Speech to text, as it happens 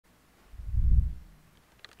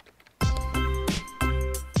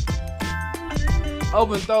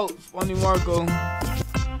Open thoughts, funny Marco.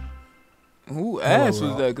 Who ass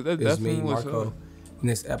was that? Cause that it's definitely me, was Marco. her. And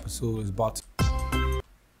this episode is brought to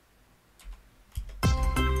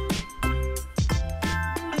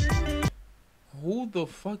Who the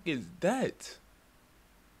fuck is that?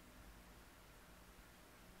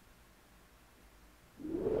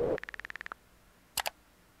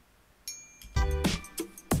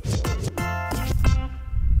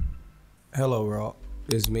 Hello, Raw.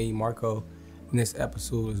 It's me, Marco. And this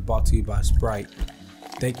episode is brought to you by Sprite.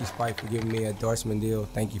 Thank you, Sprite, for giving me an endorsement deal.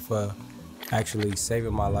 Thank you for actually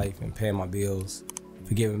saving my life and paying my bills,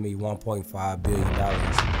 for giving me $1.5 billion.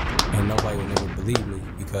 And nobody will never believe me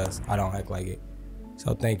because I don't act like it.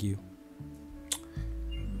 So thank you.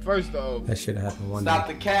 First off, That should have happened one Stop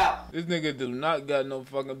day. the cap. this nigga do not got no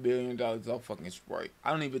fucking $1 billion off fucking Sprite. I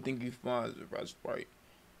don't even think he's sponsored by Sprite.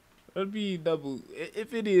 That'd be double.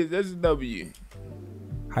 If it is, that's a W.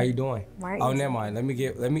 How you doing? Why are Oh, you- never mind. Let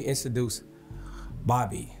me introduce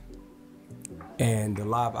Bobbi and the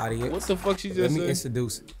live audience. What the fuck she Let just me said?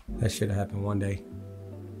 introduce. That should have happened one day.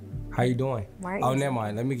 How you doing? Why are Oh, you- never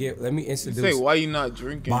mind. Let me You introduce say, why you not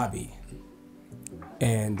drinking? Bobbi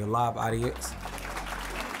and the live audience.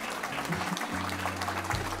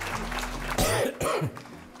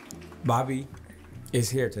 Bobbi is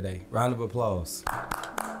here today. Round of applause.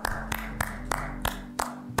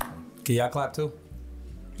 Can y'all clap too?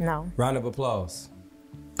 No. Round of applause.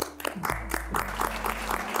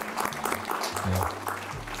 Yeah.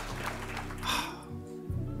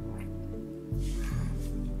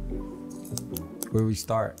 Where we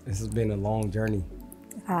start? This has been a long journey.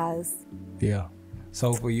 It has. Yeah.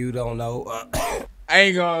 So for you don't know, I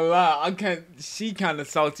ain't gonna lie. I can't. She kind of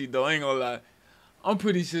salty though. I ain't gonna lie. I'm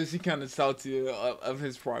pretty sure she kind of salty of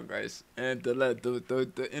his progress and to let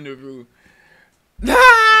the interview.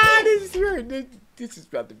 This is weird. This is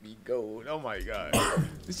about to be gold. Oh my god.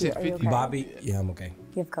 This shit Are you 50. okay? Bobbi, yeah, I'm okay.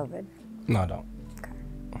 You have COVID. No, I don't.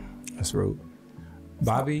 That's rude.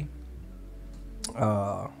 Bobbi,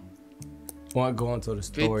 want to go into the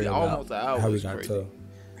story 50, about almost an hour how we is got crazy. to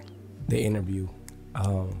the interview.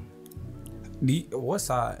 What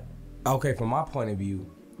side? Okay, from my point of view,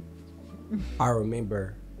 I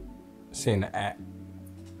remember seeing the app,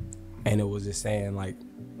 and it was just saying like,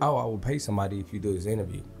 "Oh, I will pay somebody if you do this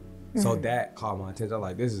interview." So that caught my attention. I'm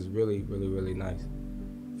like, this is really, really, really nice.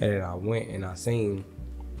 And then I went and I seen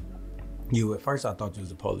you. At first, I thought you was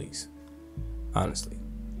the police, honestly.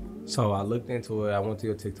 So I looked into it. I went to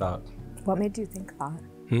your TikTok. What made you think that?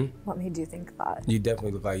 Hmm? What made you think that? You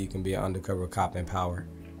definitely look like you can be an undercover cop in power.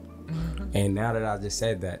 And now that I just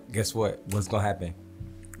said that, guess what? What's gonna happen?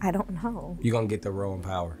 I don't know. You're gonna get the role in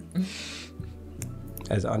power.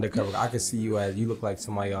 As an undercover, I could see you as, you look like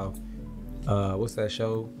somebody off, what's that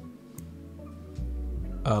show?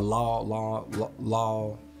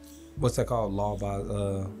 Law, what's that called? Law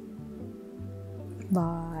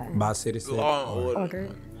by citizen. Law and Order. Order.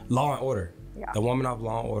 Law and Order. Yeah. The woman off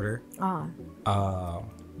Law and Order.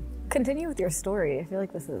 Continue with your story. I feel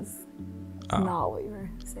like this is not what you were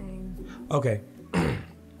saying. Okay.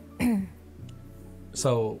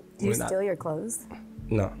 So Did you when steal your clothes?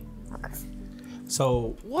 no. Okay.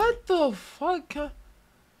 So What the fuck?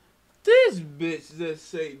 This bitch that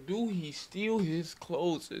say, do he steal his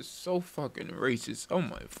clothes is so fucking racist. Oh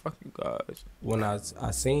my fucking gosh. when I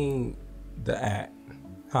seen the ad,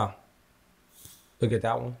 look at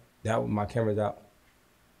that one. That one, my camera's out.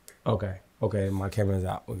 Okay, my camera's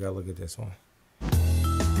out. We gotta look at this one.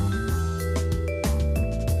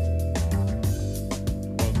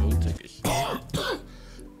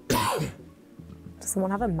 Does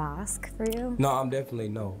someone have a mask for you? No, I'm definitely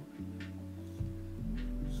no.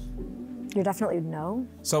 You're definitely no.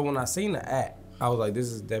 So when I seen the ad, I was like, this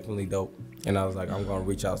is definitely dope. And I was like, I'm gonna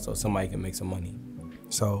reach out so somebody can make some money.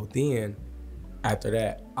 So then, after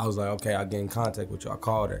that, I was like, okay, I'll get in contact with you. I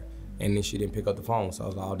called her, and then she didn't pick up the phone. So I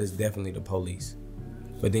was like, oh, this is definitely the police.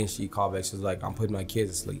 But then she called back. She was like, I'm putting my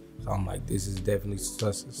kids to sleep. So I'm like, this is definitely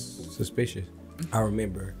suspicious. I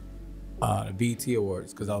remember the BET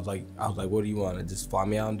Awards, because I was like, what do you want to just fly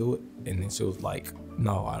me out and do it? And then she was like,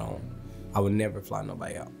 no, I don't. I would never fly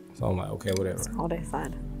nobody out. So I'm like, okay, whatever. That's not what I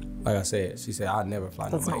said. Like I said, she said, I'd never fly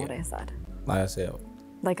That's not nobody what out. I said. Like I said,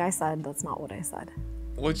 Like I said, that's not what I said.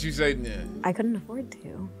 What you say then? I couldn't afford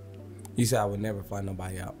to. you said I would never fly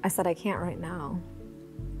nobody out. I said I can't right now.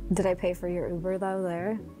 Did I pay for your Uber though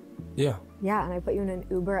there? Yeah. Yeah, and I put you in an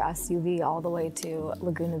Uber SUV all the way to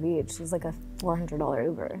Laguna Beach. It was like a $400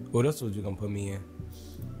 Uber. What else was you gonna put me in?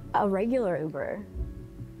 A regular Uber.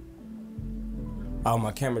 Oh,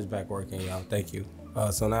 my camera's back working, y'all. Thank you.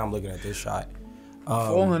 So now I'm looking at this shot.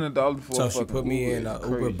 $400 for So a she fucking put me Uber in is a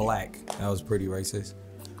Uber crazy. Black. That was pretty racist.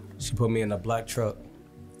 She put me in a black truck.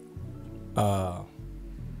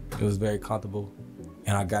 It was very comfortable.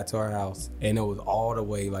 And I got to our house, and it was all the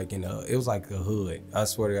way like it was like a hood. I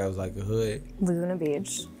swear to God, it was like a hood. Laguna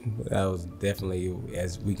Beach. That was definitely,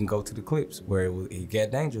 as we can go to the clips, where it got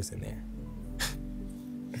dangerous in there.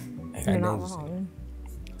 It got You're not dangerous in there. wrong.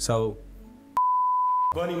 So,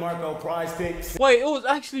 Bunny Marco prize picks. Wait, it was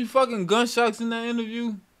actually fucking gunshots in that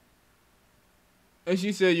interview? And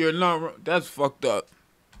she said, you're not wrong. That's fucked up.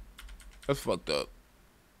 That's fucked up.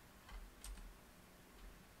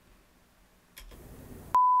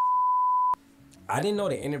 I didn't know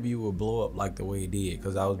the interview would blow up like the way it did,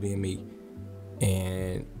 because I was being me.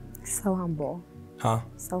 And, So humble. huh?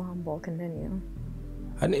 So humble. Continue.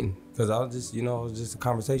 I didn't, because I was just, it was just a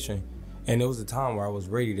conversation. And it was a time where I was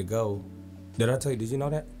ready to go. Did I tell you, did you know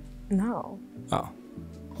that? No. Oh,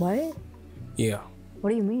 What? yeah. What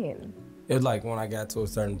do you mean? It was like when I got to a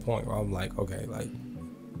certain point where I'm like, okay, like,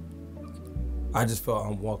 I just felt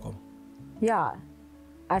unwelcome. Yeah.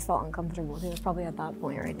 I felt uncomfortable too. Probably at that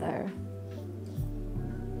point right there.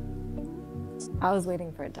 I was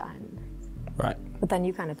waiting for it to end. Right, But then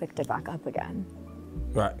you kind of picked it back up again.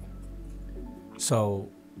 right. So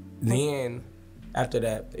then after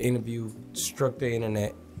that, the interview struck the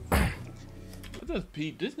internet. I just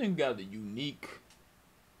peeped. This nigga got a unique.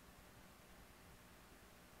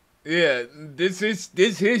 Yeah, this his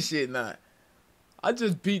shit now. I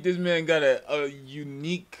just peeped. This man got a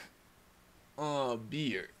unique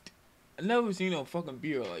beard. I never seen no fucking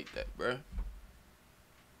beard like that, bruh.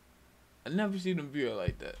 I never seen a beard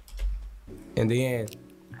like that. And then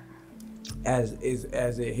as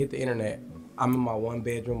it hit the internet, I'm in my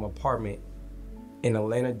 1-bedroom apartment in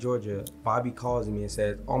Atlanta, Georgia. Bobbi calls me and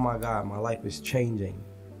says, oh my God, my life is changing.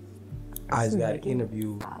 I just got an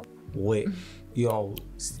interview with,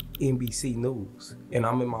 NBC News. And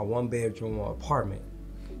I'm in my 1-bedroom apartment.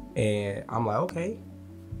 And I'm like, okay.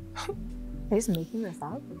 Are you just making this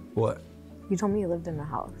up? What? You told me you lived in a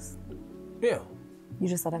house. Yeah. You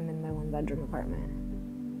just said I'm in my 1-bedroom apartment.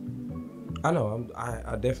 I know,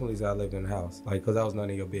 I definitely said I lived in a house. Like, cause that was none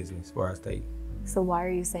of your business where I stayed. So why are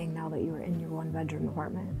you saying now that you were in your 1-bedroom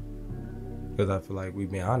apartment? Cause I feel like we've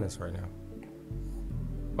been honest right now.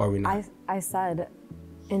 Or we not? I said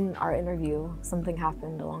in our interview, something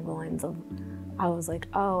happened along the lines of, I was like,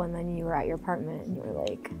 oh, and then you were at your apartment and you were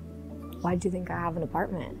like, why'd you think I have an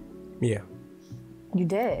apartment? Yeah. You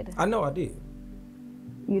did. I know I did.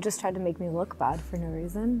 You just tried to make me look bad for no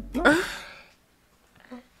reason.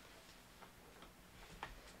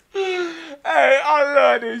 Hey, I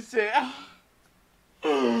love this shit.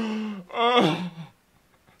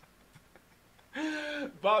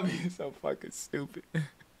 Bobbi is so fucking stupid.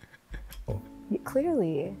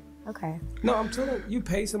 Clearly. Okay. No, I'm telling you,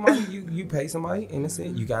 pay somebody, you pay somebody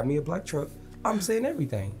innocent, you got me a black truck. I'm saying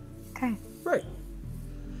everything. Okay. Right.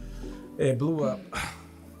 It blew up.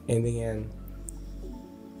 And then,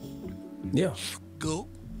 yeah. Go.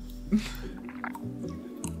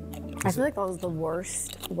 I feel like that was the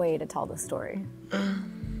worst way to tell the story.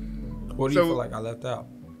 What do you feel like I left out?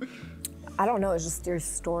 I don't know, it's just your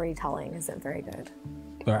storytelling isn't very good.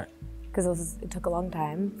 All right. Because it took a long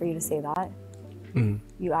time for you to say that. Mm-hmm.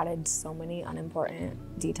 You added so many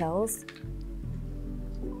unimportant details.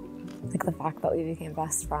 Like the fact that we became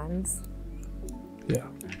best friends. Yeah.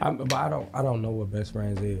 But I don't know what best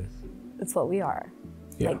friends is. It's what we are.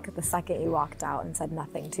 Yeah. Like the second you walked out and said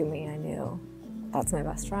nothing to me, I knew that's my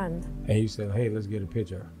best friend. And you said, hey, let's get a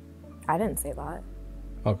picture. I didn't say that.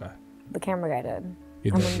 Okay. The camera guy did.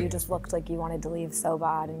 You And did. when you just looked like you wanted to leave so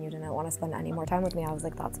bad and you didn't want to spend any more time with me, I was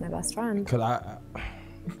like, that's my best friend. Cause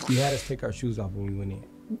you had us take our shoes off when we went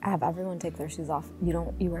in. I have everyone take their shoes off.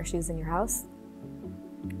 You wear shoes in your house?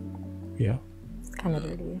 Yeah. It's kind of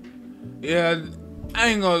dirty. Yeah, I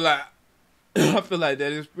ain't gonna lie. I feel like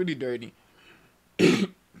that is pretty dirty.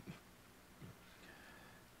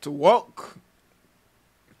 To walk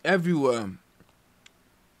everywhere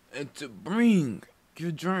and to bring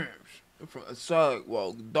your germs from a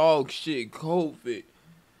sidewalk, dog shit, COVID,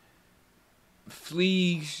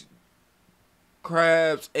 fleas,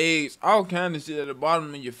 crabs, eggs, all kind of shit at the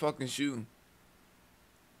bottom of your fucking shoe.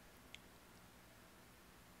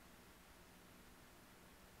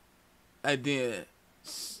 And then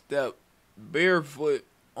step barefoot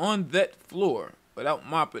on that floor without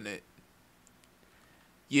mopping it.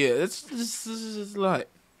 Yeah, this is a lot.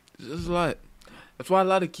 This is a lot. That's why a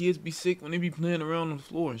lot of kids be sick when they be playing around on the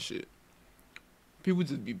floor and shit. People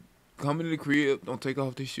just be coming to the crib, don't take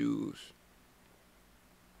off their shoes.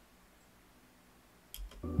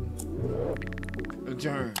 The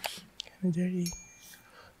germs. Dirty.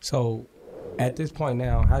 So, at this point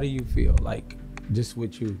now, how do you feel? Like, just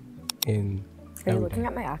with you in Are you everything? looking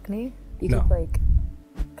at my acne? You No. could like.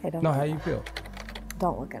 Okay, don't. No, do how that. you feel?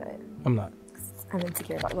 Don't look at it. I'm not. I'm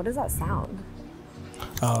insecure about it. What does that sound?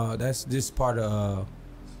 That's just part of,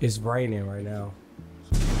 it's raining right now.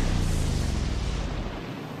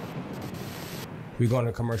 We going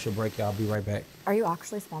to commercial break, y'all. I'll be right back. Are you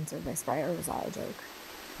actually sponsored by Sprite or was that a joke?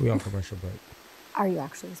 We on commercial break. Are you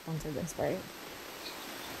actually sponsored by Sprite?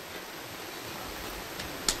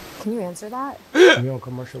 Can you answer that? We on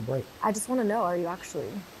commercial break. I just want to know, are you actually?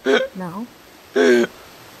 No?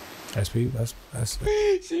 That's people. That's.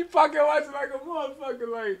 She fucking watching like a motherfucker.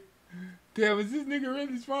 Like, damn, is this nigga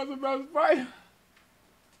really sponsored by Sprite?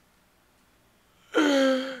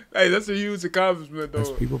 Hey, that's a huge accomplishment, though.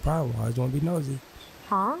 That's people problem. I just want to be nosy.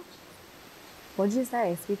 Huh? What'd you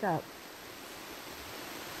say? Speak up.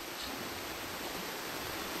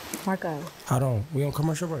 Marco. Hold on. We on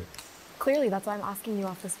commercial break. Clearly, that's why I'm asking you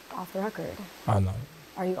off the record. I know.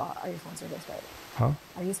 Are you sponsored by Sprite? Huh?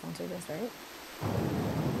 Are you sponsored by Sprite?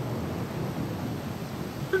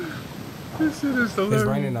 This shit is hilarious. It's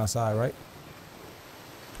raining outside, right?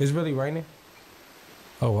 It's really raining?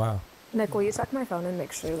 Oh, wow. Nick, will you check my phone and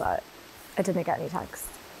make sure that I didn't get any texts?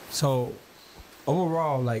 So,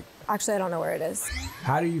 overall, like, Actually, I don't know where it is.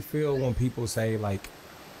 how do you feel when people say, like,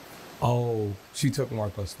 oh, she took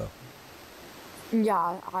Marco's stuff?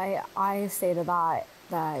 Yeah, I say to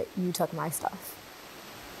that you took my stuff.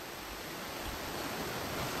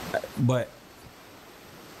 But,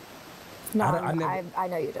 No, I never- I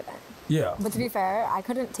know you didn't. yeah. But to be fair, I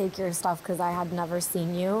couldn't take your stuff because I had never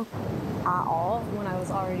seen you at all when I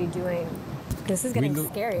was already doing. This is getting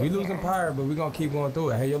scary. We in losing here. power, but we going to keep going through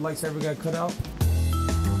it. Hey, your lights ever got cut out?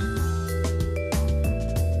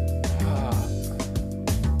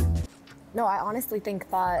 No, I honestly think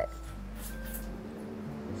that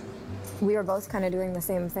we were both kind of doing the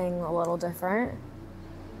same thing a little different.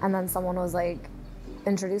 And then someone was like,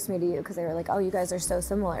 introduced me to you because they were like, oh, you guys are so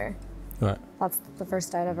similar. Right. That's the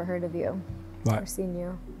first I'd ever heard of you or Right. seen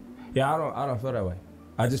you. Yeah, I don't feel that way.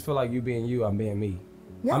 I just feel like you being you, I'm being me.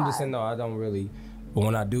 Yeah. I'm just saying, no, I don't really. But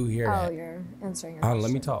when I do hear Oh, that, you're answering your let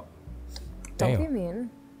question. me talk. Don't Damn. be mean.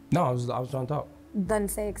 No, I was trying to talk. Then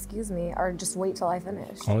say excuse me or just wait till I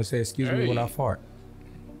finish. I only say excuse me when I Hey. fart.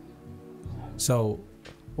 So,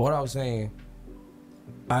 what I was saying,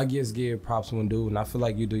 I just give props when do, and I feel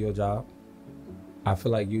like you do your job. I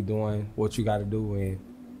feel like you doing what you got to do, and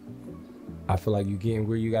I feel like you getting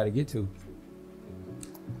where you got to get to.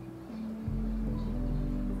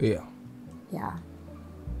 Yeah. Yeah.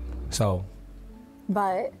 So,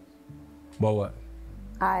 But what?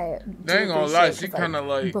 I They ain't gonna lie, she kinda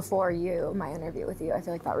like- before you, my interview with you, I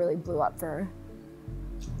feel like that really blew up for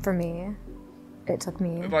me. It took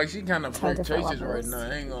me. Like, she kind of Try different flirtatious right levels. now.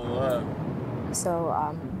 I ain't gonna lie. So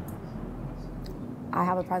I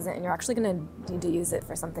have a present, and you're actually gonna need to use it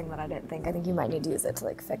for something that I didn't think. I think you might need to use it to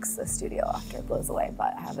like fix the studio after it blows away.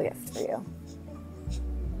 But I have a gift for you.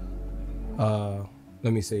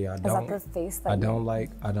 Let me see. I Is don't. that the face that I you- don't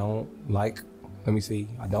like. Let me see.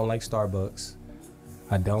 I don't like Starbucks.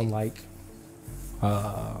 I don't like.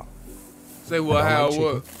 Say what, I how, don't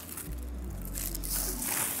like what?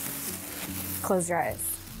 Close your eyes.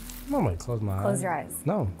 I'm gonna close my eyes. Close your eyes.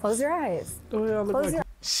 No. Close your eyes. The hell I look Close like? your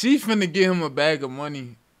She finna get him a bag of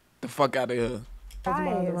money. The fuck out of here. Close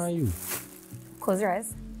my eyes around eyes. you. Close your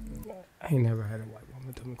eyes. I ain't never had a white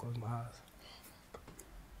woman tell me to close my eyes.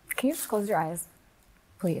 Can you just close your eyes,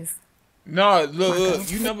 please? No,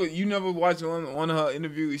 look, you never watch one of her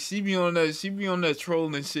interviews. She be on that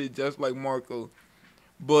trolling shit just like Marco.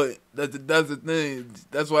 But that's the thing.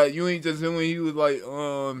 That's why you ain't just him when he was like,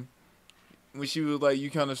 when she was like,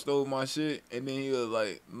 you kind of stole my shit, and then he was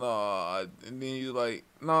like, nah, and then he was like,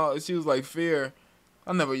 nah, she was like, fair,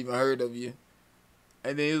 I never even heard of you,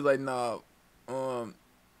 and then he was like, nah,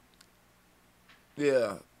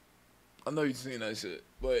 yeah, I know you seen that shit,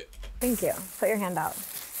 but Thank you. Put your hand out.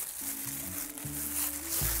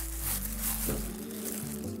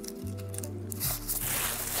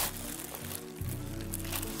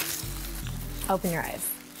 Open your eyes.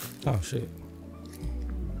 Oh shit.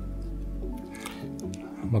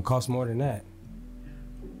 I'm gonna cost more than that.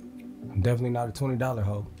 I'm definitely not a $20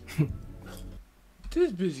 hoe.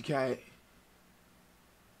 this bitch got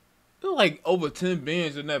there's like over 10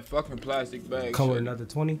 bins in that fucking plastic bag. Come with shit. another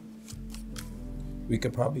 20. We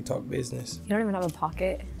could probably talk business. You don't even have a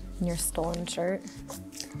pocket in your stolen shirt.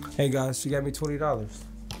 Hey guys, she got me $20.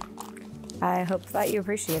 I hope that you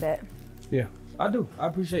appreciate it. Yeah, I do. I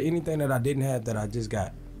appreciate anything that I didn't have that I just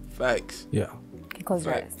got. Facts. Yeah. Okay, close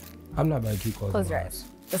your Right. eyes. I'm not about to keep closing Close my your eyes.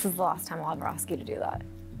 This is the last time I'll ever ask you to do that.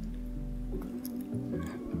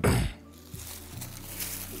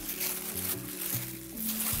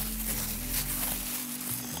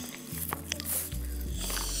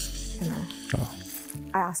 Oh.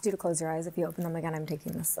 I asked you to close your eyes. If you open them again, I'm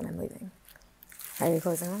taking this and I'm leaving. Are you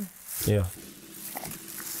closing them? Yeah.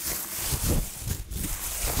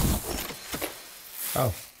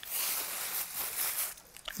 Oh.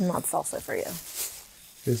 Not salsa for you.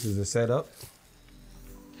 This is a setup?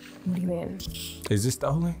 What do you mean? Is this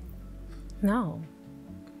stolen? No.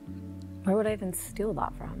 Where would I even steal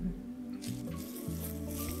that from?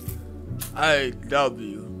 I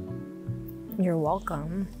W. You're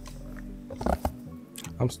welcome.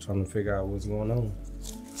 I'm just trying to figure out what's going on.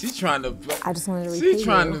 She trying to. I just wanted to repay She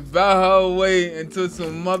trying you. to bow her way into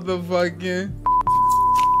some motherfucking.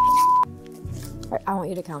 I want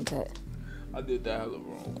you to count it. I did that hella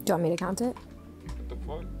wrong. Do you want me to count it? What the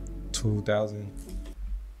fuck? 2,000.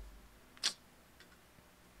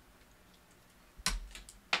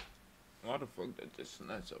 Why the fuck that just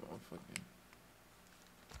snatched up my fucking.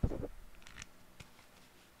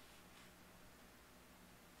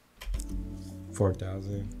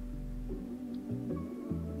 4,000.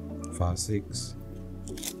 5, 6.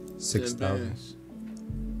 6,000.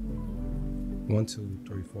 1, 2,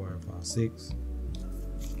 3, 4, 5, 6.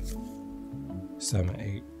 7,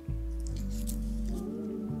 8.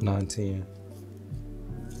 9, 10.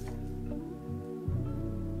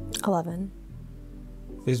 11.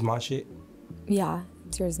 This is my shit. Yeah,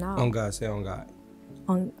 it's yours now. On God, say on God.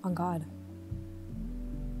 On God.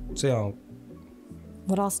 Say on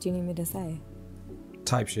What else do you need me to say?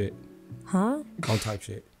 type shit. Huh? On type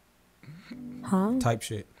shit. Huh? Type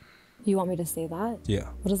shit. You want me to say that? Yeah.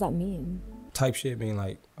 What does that mean? Type shit mean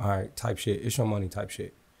like, all right, type shit. It's your money type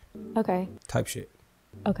shit. Okay. Type shit.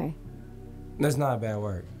 Okay. That's not a bad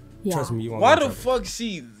word. Yeah. Trust me, you won't. Why get the in trouble. fuck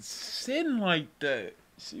she sitting like that?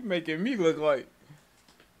 She making me look like.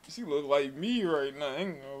 She look like me right now. I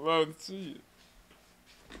ain't gonna lie to you.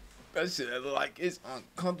 That shit look like it's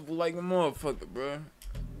uncomfortable like a motherfucker, bro.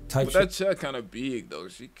 Type But shit that chair kind of big though.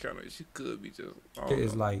 She could be just. I don't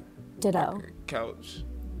is know, like, Ditto. like a couch.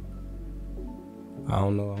 I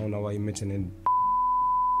don't know why you mentioning.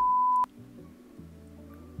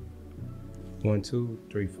 1, 2,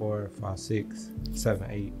 3, 4, 5, 6,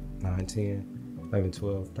 7, 8, 9, 10, 11,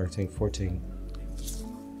 12, 13, 14,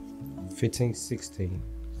 15, 16,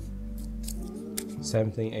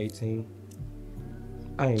 17, 18.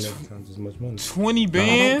 I ain't never found this much money. 20 I don't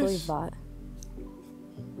bands. believe that.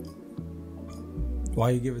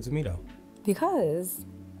 Why you give it to me though? Because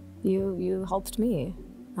you helped me.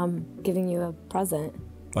 I'm giving you a present.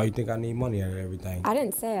 Why you think I need money out of everything? I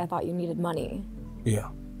didn't say I thought you needed money. Yeah.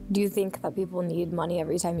 Do you think that people need money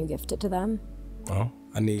every time you gift it to them? Oh,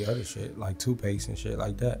 I need other shit like toothpaste and shit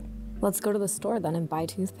like that. Let's go to the store then and buy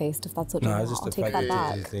toothpaste if that's what you Nah, want. it's just I'll the take fact that that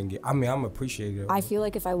back. you just didn't get. I mean, I'm appreciative. I feel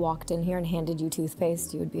like if I walked in here and handed you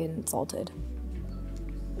toothpaste, you would be insulted.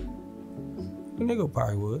 The nigga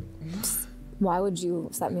probably would. Why would you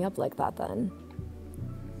set me up like that then?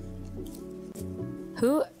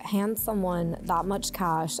 Who hands someone that much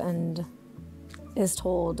cash and is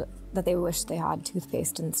told that they wish they had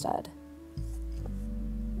toothpaste instead?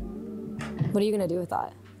 What are you gonna do with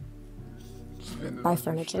that? Buy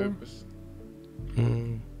furniture?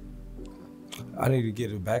 I need to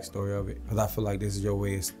get a backstory of it because I feel like this is your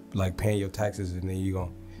way of like paying your taxes, and then you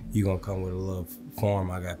gonna come with a little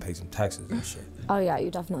form. I gotta pay some taxes and shit. Oh yeah,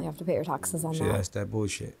 you definitely have to pay your taxes on Shit, that. that's that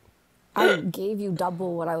bullshit. I gave you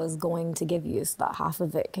double what I was going to give you so that half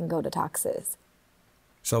of it can go to taxes.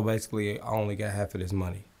 So basically, I only got half of this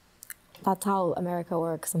money. That's how America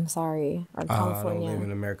works, I'm sorry. Or I don't California. live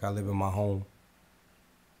in America. I live in my home.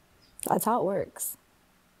 That's how it works.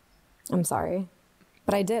 I'm sorry.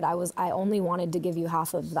 But I did. I only wanted to give you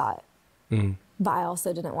half of that. But I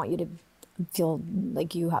also didn't want you to feel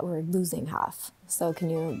like you were losing half. So can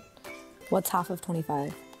you, what's half of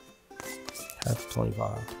 25? Half of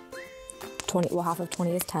 25. 20, well, half of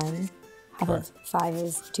 20 is 10. Half Right. of 5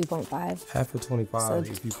 is 2.5. Half of 25.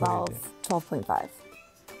 So if you 12, put it 12.5.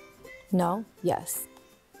 No? Yes.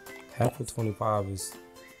 half of 25 is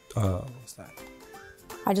what's that?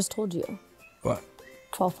 I just told you. What?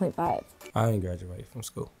 12.5. I ain't graduated from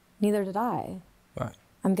school. Neither did I. Right.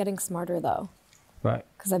 I'm getting smarter though, Right.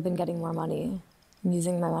 because I've been getting more money. I'm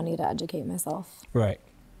using my money to educate myself. Right.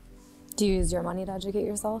 Do you use your money to educate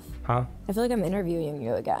yourself? Huh? I feel like I'm interviewing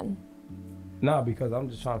you again. Nah, because I'm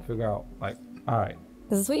just trying to figure out like, all right.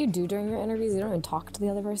 Is this what you do during your interviews? You don't even talk to the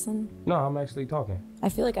other person? No, I'm actually talking. I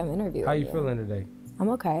feel like I'm interviewing How you feeling today? I'm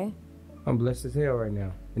okay. I'm blessed as hell right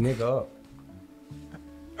now. The nigga up.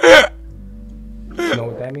 You know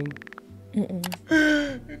what that mean? You talking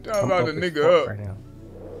about the I'm nigga fuck up. right now.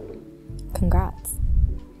 Congrats.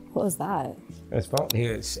 What was that? It's fun.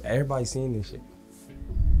 Here, everybody's seeing this shit.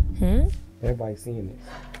 Everybody's seeing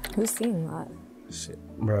this. Who's seeing that? Shit,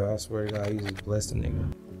 bro, I swear to God, you just blessed a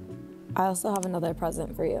nigga. I also have another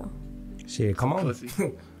present for you. Shit, come on.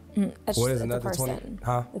 It's What is it's another a 20? person.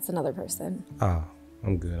 Huh? It's another person. Oh,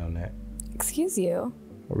 I'm good on that. Excuse you.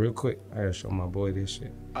 Real quick, I gotta show my boy this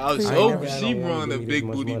shit. I Really? hope I she don't wanna run a give me this big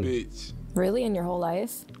much booty money. bitch. Really, in your whole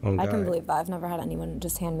life? Oh, I can God. believe that. I've never had anyone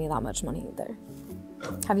just hand me that much money either.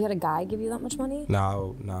 Have you had a guy give you that much money?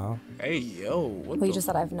 No. Hey, yo, what Well, the you just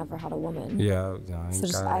said I've never had a woman. Yeah, no, I ain't So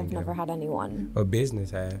just got I've never had anyone. a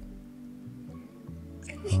business have.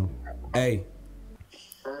 Hey,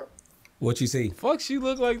 what you see? fuck she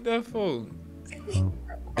look like that for?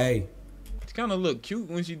 Hey, She kind of looked cute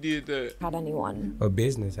when she did that. Had anyone. a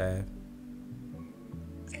business have.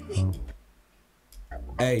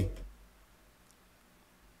 Hey,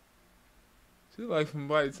 She like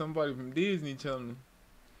somebody from Disney Channel.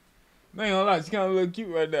 I ain't gonna lie, she kind of look cute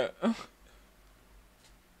right there.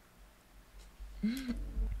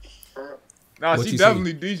 Nah, What she you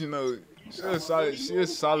definitely decent though. She a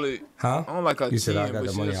solid. huh? I don't like her You said I 10, got but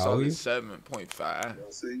the she money a I owe you? solid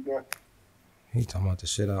 7.5. He talking about the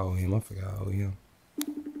shit I owe him. I forgot I owe him.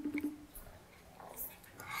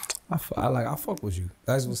 I fuck with you.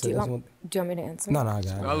 That's what Do you, that's want, one. do you want me to answer? No, I got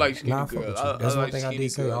it. I like skinny Nah, I fuck girls. with you. I That's one like thing I skinny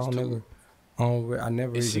did say. I girls, don't too. never. I never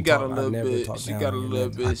And even she got a talk. I little never bit. talk She down got a on little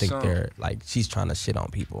nothing. bit. I think something. they're like she's trying to shit on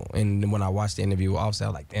people. And when I watched the interview with Offset, I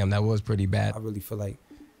was like, damn, that was pretty bad. I really feel like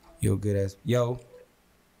you're a good ass. Yo.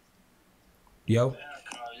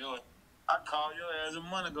 I call your ass a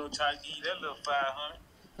month ago try to give you that little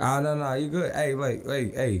 500. No, you good. Hey, wait,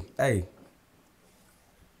 hey.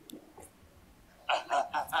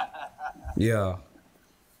 Yeah.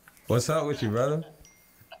 What's up with you, brother?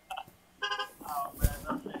 Oh man,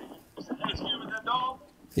 I mean, excuse me, that dog.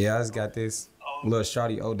 Yeah, I just got this little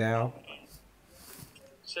shawty O down.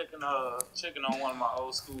 Checking on one of my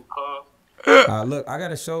old school cars. Look, I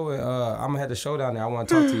got a show. I'm gonna have the show down there. I want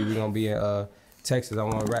to talk to you. We're gonna be in Texas. I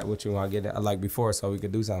want to rap with you when I get there, like before, so we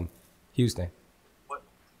could do something. Houston.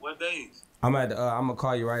 What days? I'm gonna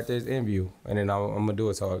call you right after this interview, and then I'm gonna do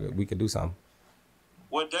it so we could do something.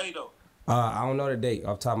 What day though? I don't know the date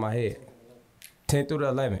off the top of my head. 10th through the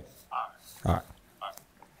 11th. All right.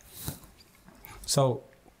 So,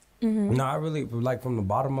 no, I really like from the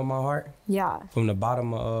bottom of my heart. Yeah. From the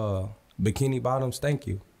bottom of Bikini Bottoms, thank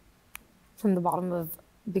you. From the bottom of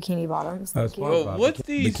Bikini Bottoms. Thank you. Well, what's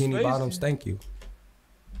these Bikini faces? Bottoms, thank you.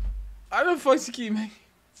 How the fuck she keep making?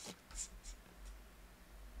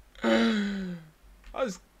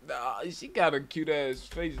 She got a cute ass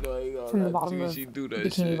face though. From the bottom of she do that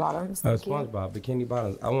Bikini shit. Bottoms. Thank you. SpongeBob, Bikini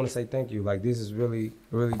Bottoms. I want to say thank you. Like, this is really,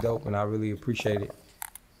 really dope, and I really appreciate it.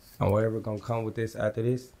 And whatever gonna come with this after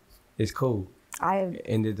this, it's cool.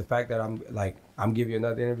 And the fact that I'm giving you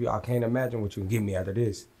another interview, I can't imagine what you can give me after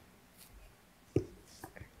this.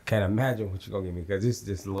 Can't imagine what you're gonna give me, because this is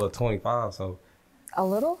just a little 25, so. A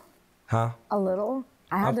little? Huh? A little?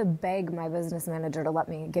 I had to beg my business manager to let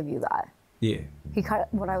me give you that. Yeah. He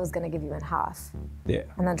cut what I was going to give you in half Yeah.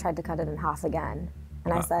 and then tried to cut it in half again.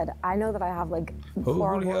 And I said, I know that I have like Who the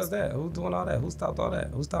horrible... hell is that? Who's doing all that? Who stopped all that?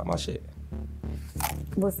 Who stopped my shit?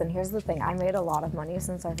 Listen, here's the thing. I made a lot of money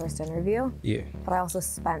since our first interview, Yeah. but I also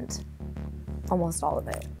spent almost all of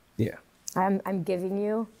it. Yeah. I'm giving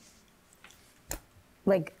you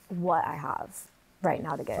like what I have right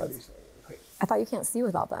now to give. I thought you can't see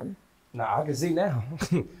without them. Nah, I can see now.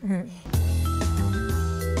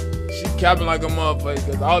 She capping like a motherfucker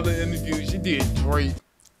because all the interviews she did great.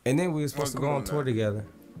 And then we were supposed to go on tour together.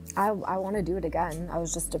 I want to do it again. I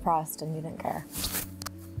was just depressed and you didn't care.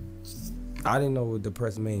 I didn't know what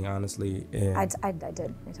depressed mean, honestly. And I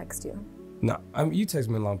did. I text you. no, I mean, you text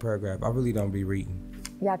me a long paragraph. I really don't be reading.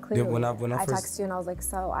 Yeah, clearly. when I I first- texted you and I was like,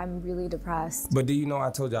 so I'm really depressed. But do you know I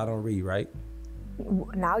told you I don't read, right?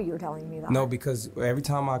 Now you're telling me that. No, because every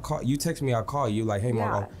time I call, you text me, I call you like, hey,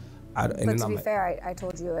 Marco. And But then to I'm be like, fair, I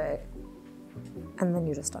told you it, and then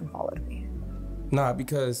you just unfollowed me. nah,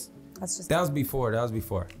 because That's just that was before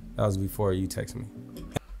you text me.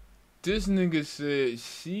 This nigga said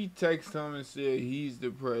she texted him and said he's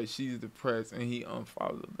depressed, she's depressed, and he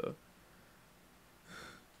unfollowed her.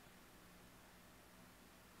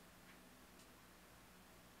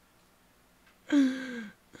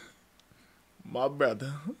 My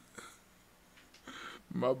brother.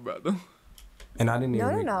 My brother. And I didn't even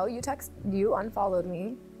read. No. You unfollowed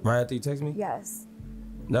me. Right after you text me? Yes.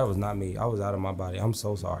 That was not me. I was out of my body. I'm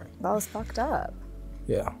so sorry. That was fucked up.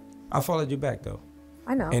 Yeah. I followed you back, though.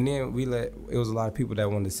 I know. And then it was a lot of people that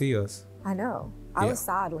wanted to see us. I know. I was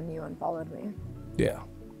sad when you unfollowed me. Yeah.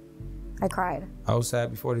 I cried. I was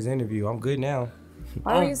sad before this interview. I'm good now.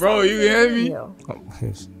 Why were you bro, sad you before the heavy?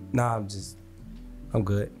 interview? Nah, I'm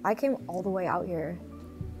good. I came all the way out here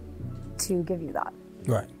to give you that.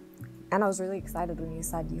 Right. And I was really excited when you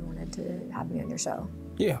said you wanted to have me on your show.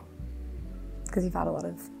 Yeah. Because you've had a lot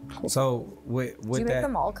of cool. So with Do you make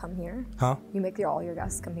them all come here? Huh? You make all your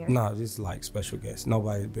guests come here? No, just like special guests.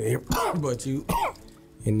 Nobody's been here but you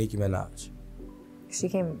and Nicki Minaj. She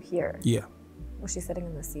came here. Yeah. Was she sitting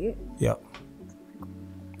in the seat? Yep.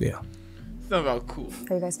 Yeah. It's not about cool.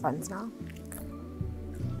 Are you guys friends now?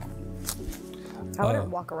 I wouldn't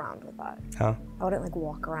walk around with that. Huh? I wouldn't like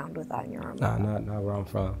walk around with that in your arm. Nah, not where I'm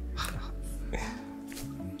from.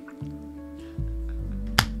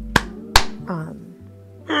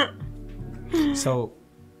 So,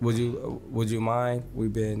 would you mind?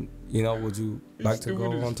 Would you like to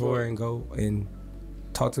go on tour and go and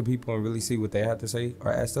talk to people and really see what they have to say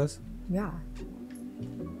or ask us? Yeah.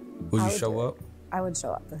 Would you show up? I would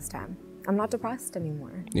show up this time. I'm not depressed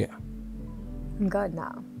anymore. Yeah. I'm good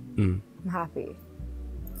now. I'm happy.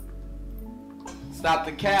 Stop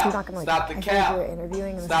the cap. You're not gonna, Stop the cap. You're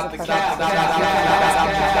interviewing and Stop the this is cap. like-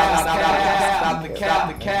 Stop the cap.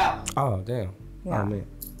 The cap. Oh damn. Yeah. Oh man.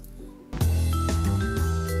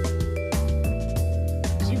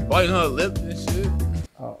 She biting her lip and shit.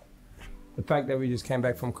 The fact that we just came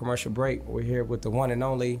back from commercial break, we're here with the one and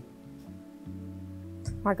only.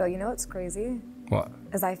 Marco, you know what's crazy? What?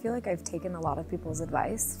 Is I feel like I've taken a lot of people's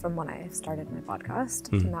advice from when I started my podcast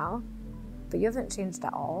to now, but you haven't changed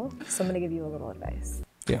at all. So I'm gonna give you a little advice.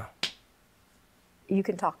 Yeah. You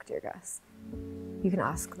can talk to your guests. You can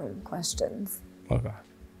ask them questions. Okay.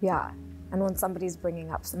 Yeah. And when somebody's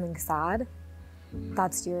bringing up something sad,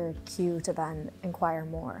 that's your cue to then inquire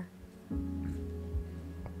more.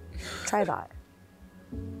 Try that.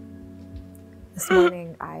 This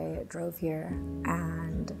morning I drove here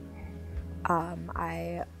and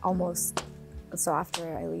I almost, so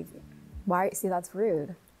after I leave, see, that's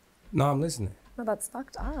rude. No, I'm listening. No, that's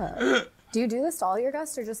fucked up. Do you do this to all your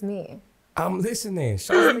guests or just me? I'm listening.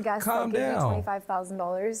 The guests Calm that give down. you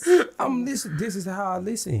 $25,000 I'm listening. This is how I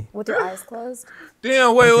listen. with your eyes closed?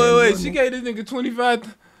 Damn, wait. She gave this nigga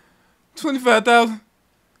 25,000.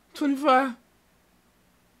 25?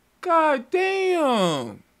 God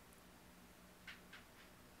damn.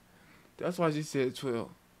 That's why she said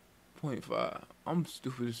 12.5. I'm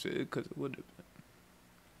stupid as shit because it would have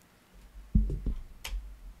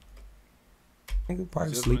been. Nigga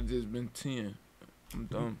probably Just sleep. would have just been 10. I'm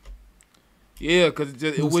dumb. Yeah, because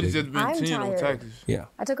it would have just been I'm 10 on tired. taxes. Yeah.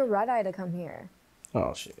 I took a red eye to come here.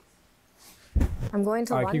 Oh shit. I'm going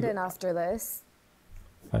to All right, keep London it. after this.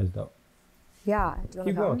 That's dope. Yeah. Do you want to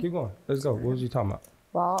Keep come? going. Keep going. Let's go. What was you talking about?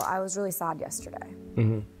 Well, I was really sad yesterday.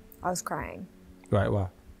 I was crying. Right. Why?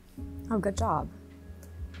 Oh, good job.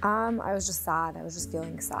 I was just sad. I was just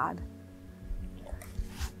feeling sad.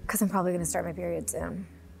 Because I'm probably going to start my period soon.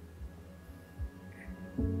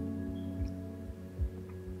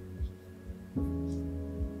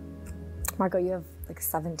 Marco, you have like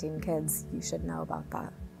 17 kids. You should know about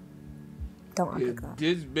that. Don't act Yeah, like that.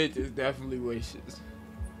 this bitch is definitely racist.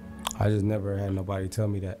 I just never had nobody tell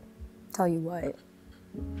me that. Tell you what.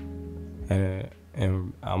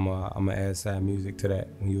 And I'm gonna add sad music to that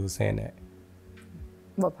when you were saying that.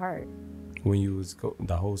 What part? When you was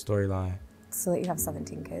the whole storyline. So that you have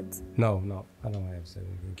 17 kids. No, I don't have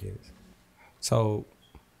 17 kids. So,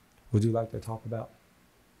 would you like to talk about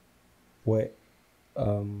what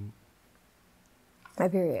My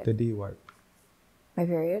period. the D word? My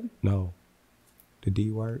period. No. The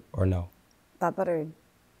D word or no? That buttered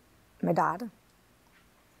my dad.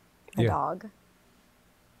 My Yeah. dog.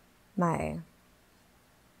 My...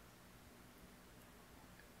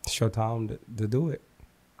 It's your time to do it.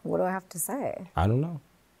 What do I have to say? I don't know.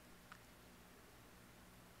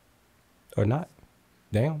 Or not.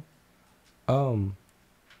 Damn.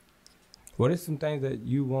 What are some things that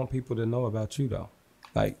you want people to know about you though?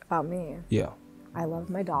 Like, About me. yeah. I love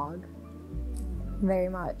my dog very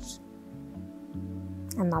much.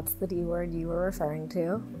 And that's the D word you were referring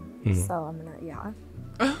to. So I'm gonna,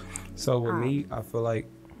 yeah. So with me, I feel like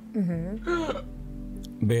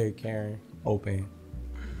very caring, open.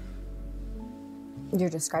 You're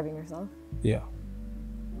describing yourself? Yeah.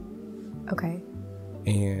 Okay.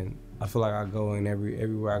 And I feel like I go in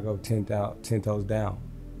everywhere I go 10 toes down.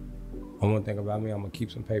 One thing about me, I'm gonna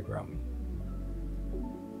keep some paper on me.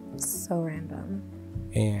 So random.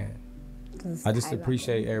 And I just tie that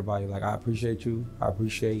appreciate everybody. Like I appreciate you. I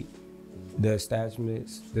appreciate the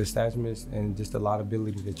attachments, and just the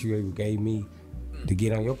liability that you gave me to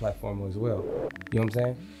get on your platform as well. You know what I'm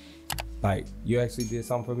saying? Like, you actually did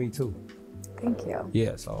something for me too. Thank you.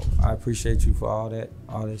 Yeah, so I appreciate you for all that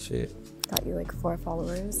shit. Got you like 4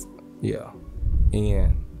 followers. Yeah.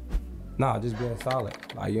 And nah, just being solid.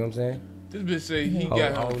 Like, you know what I'm saying? This bitch say he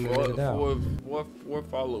got him four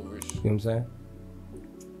followers. You know what I'm saying?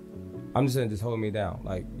 I'm just saying, just hold me down.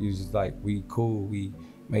 Like, you just like, we cool, we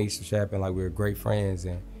made some shit happen, like we were great friends,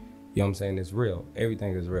 and you know what I'm saying? It's real.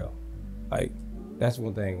 Everything is real. Like, that's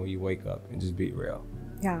one thing when you wake up and just be real.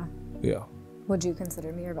 Yeah. Yeah. Would you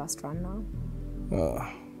consider me your best friend now? Uh,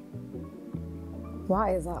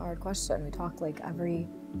 Why is that a hard question? We talk like every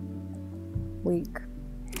week.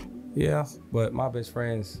 yeah, but my best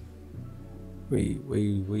friends, we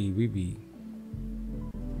be.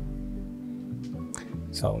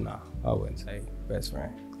 So nah, I wouldn't say best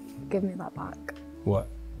friend. Give me that back. What?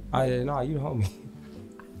 I no, you the homie.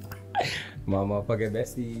 My motherfucking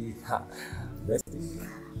bestie. Bestie.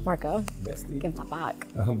 Marco, Bestie. give that back.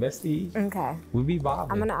 Bestie. Okay. We be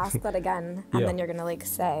bobbing. I'm gonna ask that again, and Yeah. then you're gonna like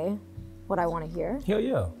say what I want to hear. Hell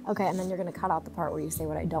yeah. Okay, and then you're gonna cut out the part where you say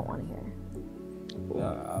what I don't want to hear.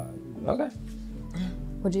 Okay.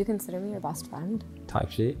 Would you consider me your best friend? Type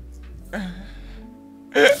shit.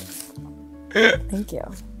 Thank you.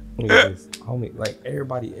 Look at this. Homie, like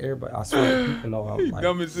everybody, I swear people know I'm like.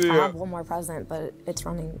 Dumb as I hell. have one more present, but it's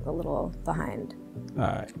running a little behind.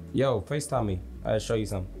 Alright. Yo, FaceTime me. I'll show you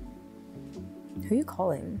something. Who are you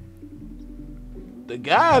calling? The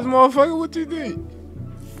guys, motherfucker, what you think?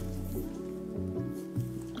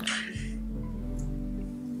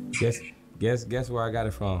 Guess where I got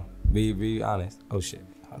it from. Be honest. Oh shit.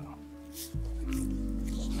 Hold on.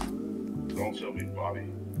 Don't tell me, Bobby.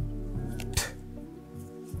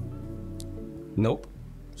 Nope.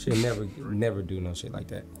 She'll never do no shit like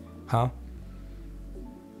that. Huh?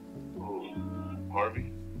 Oh,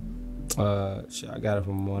 Harvey? Shit, I got it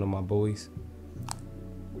from one of my boys.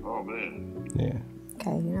 Oh, man. Yeah.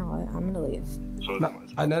 Okay, you know what? I'm gonna leave. So No.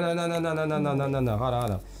 Hold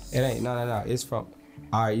on. It ain't. No. It's from.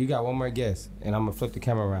 All right, you got one more guess, and I'm gonna flip the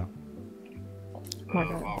camera around.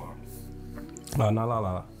 Marco. No, not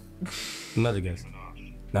la. Another guess.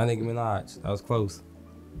 Not Nicki Minaj. That was close.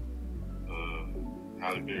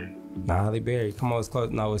 Halle Berry. Not Halle Berry. Come on, it's close.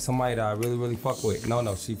 No, it's somebody that I really fuck with.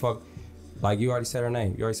 No, she fuck. Like, you already said her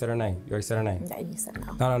name. Yeah, you said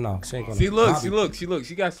no. No. She ain't gonna. She look. Bobby.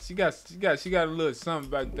 She got a little something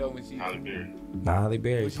back there when she. Halle Berry. Nah, Halle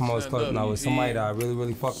Berry. What she Come on, it's trying to close. do? No, You it's somebody see? that I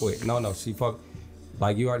really fuck with. No, she fuck.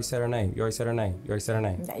 Like, you already said her name. Yeah, you said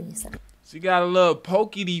no. She got a little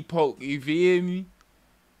pokey poke. You feel me?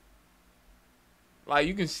 Like,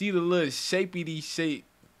 you can see the little shapey shape.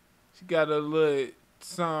 She got a little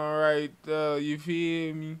something right there. You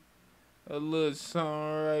feel me? A little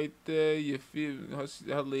something right there. You feel me?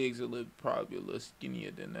 Her legs probably a little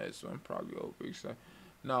skinnier than that, so I'm probably overexcited.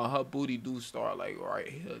 No, her booty do start like right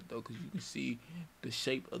here though, cause you can see the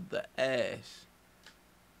shape of the ass.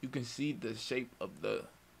 You can see the shape of the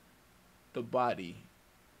body.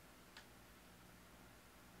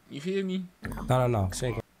 You feel me? No. She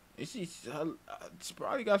ain't gonna. And she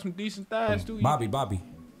probably got some decent thighs too. Bobby.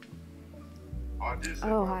 Oh, I did say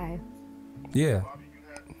Oh, Bobby. hi. Yeah. Bobby,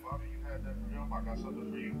 you had that for him. I got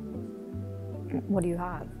something for you. What do you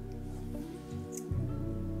have?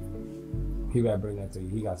 He gotta bring that to you.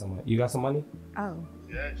 He got some money. You got some money? Oh,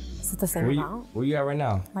 Yes. is it the same Where amount? you at right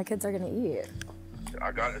now? My kids are gonna eat.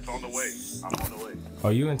 I got it. It's on the way. I'm on the way.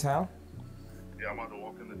 Are you in town? Yeah, I'm about to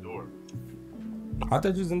walk in the door. I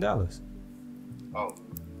thought you was in Dallas. Oh.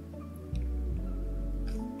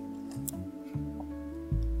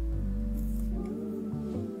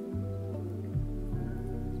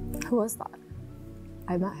 Who was that?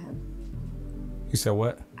 I met him. You said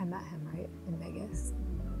what? I met him, right? In Vegas.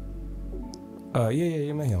 Yeah,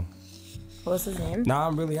 you met him. What was his name? Nah,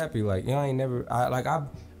 I'm really happy. Like, you know,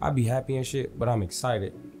 I be happy and shit, but I'm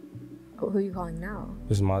excited. Who are you calling now?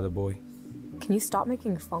 This is my other boy. Can you stop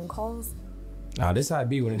making phone calls? Nah, this how it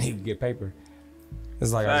be when a nigga get paper.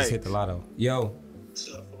 It's like I just hit the lotto. Yo,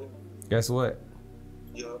 guess what?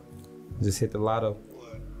 Yo. Just hit the lotto.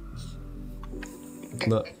 What?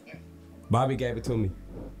 Look, Bobby gave it to me.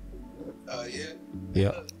 Yeah?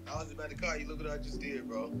 Yeah. I was about to call you. Look what I just did,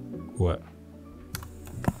 bro. What?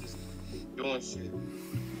 Just doing shit.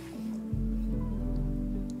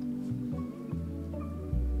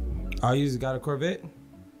 Oh, you just got a Corvette?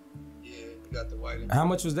 Yeah, you got the white. How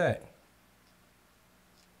much was that?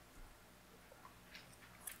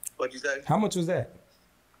 What'd you say? How much was that?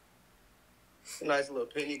 A nice little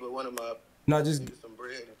penny, but one of my No, just some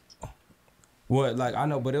bread. what? Like, I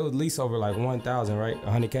know, but it was at least over like 1,000, right?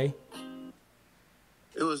 100K.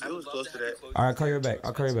 It was close to that. All right, call you back.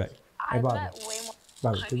 I'll call you back. Hey, I Bobby. bet way more.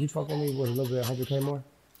 Bobby, could you fuck with me with a little bit of 100K more?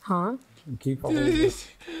 Huh? Keep fucking with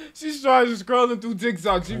me. She started scrolling through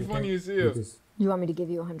TikTok. She funny as hell. You want me to give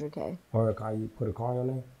you 100K? Or can you put a car on your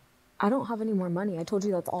name? I don't have any more money. I told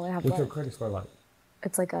you that's all I have What's your left. credit score like?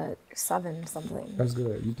 It's like a 7 something. That's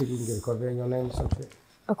good. You think you can get a Corvette in your name or some shit?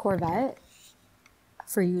 A Corvette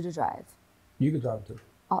for you to drive. You can drive it too.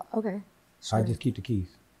 Okay. Sure. I just keep the keys.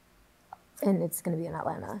 And it's gonna be in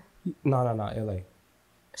Atlanta. No, LA.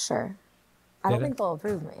 Sure. I don't think they'll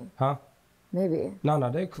approve me. Huh? Maybe. No,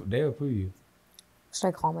 they approve you. Should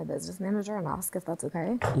I call my business manager and ask if that's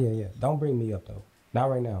okay? Yeah. Don't bring me up though. Not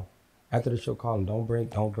right now. After the show, call him. Don't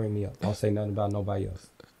bring me up. Don't say nothing about nobody else.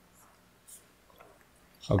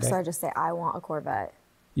 Okay. So I just say I want a Corvette.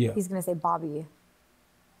 Yeah. He's gonna say, Bobby,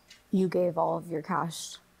 you gave all of your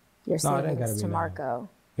cash, your No, it ain't gotta savings be to now. Marco.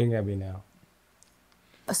 It ain't gotta be now.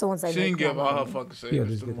 So once I She didn't make give my all her money, fucking Yeah, savings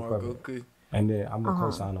just to get the Marco. Corvette. 'Cause And then I'm gonna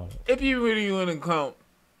co-sign on it. if you really want to count,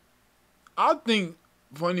 I think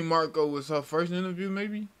Funny Marco was her first interview,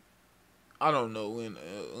 maybe. I don't know when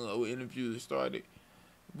interviews started.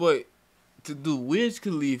 But to do Wiz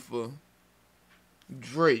Khalifa,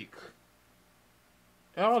 Drake,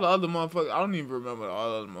 and all the other motherfuckers, I don't even remember all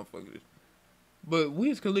the other motherfuckers. But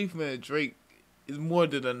Wiz Khalifa and Drake is more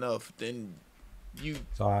than enough than you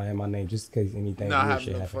So I have my name just in case anything not weird having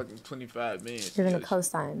shit no happen. fucking 25 minutes. you're gonna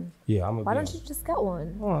co-sign. Yeah, I'm gonna Why be don't on you it. just get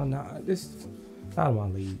one? Oh, nah, this is not my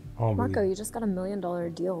league. I don't Marco, really- you just got $1 million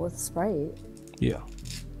deal with Sprite. Yeah.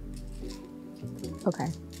 Okay.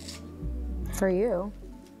 For you.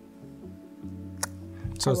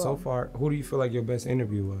 So far, who do you feel like your best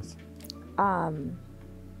interview was?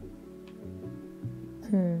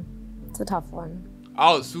 It's a tough one.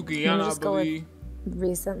 Oh, Let me Sukiyana, I just go with- believe.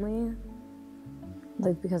 Recently,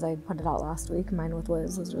 like because I put it out last week, mine with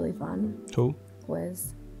Wiz was really fun. Who?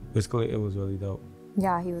 Wiz. Basically, it was really dope.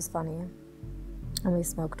 Yeah, he was funny. And we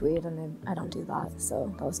smoked weed, and I don't do that,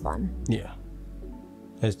 so that was fun. Yeah.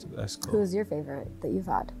 That's Who cool. was your favorite that you've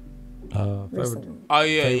had Favorite, recently? Oh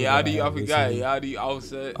yeah, favorite that I Yachty. I had forgot recently. Yachty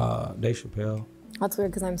Offset. Dave Chappelle. That's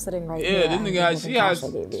weird because I'm sitting right Yeah, here. this and nigga I'm had, looking she cash had,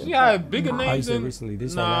 I gave you, she had but bigger nah. How you names say than. recently?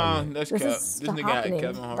 This ain't Nah, out yet. that's This Kev. is This still nigga had happening.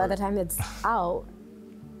 Kevin By Hart. the time it's out,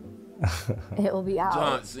 it will be out.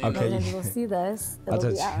 John Cena. Okay. And then you'll see this. I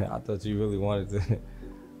It'll be out. thought you really wanted to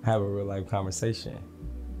have a real life conversation.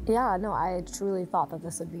 Yeah, no, I truly thought that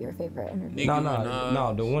this would be your favorite interview. Nicki No,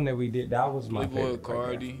 Minaj, the one that we did, that was my Playboy favorite. right there.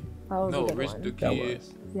 Cardi. That was No, a good Rich one. the That Kid.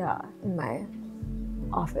 was. Yeah, in my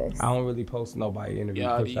office. I don't really post nobody interview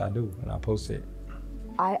Yachty. clips. I do, and I post it.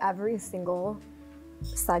 Every single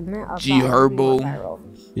segment of G that Herbo. interview went viral.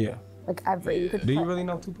 Yeah. Like every. You could Do you put- really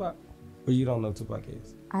know Tupac? Or you don't know Tupac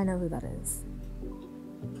is? I know who that is.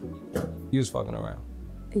 You was fucking around.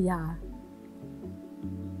 Yeah,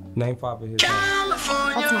 Name 5 of his songs.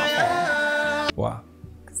 that's not fair. Why?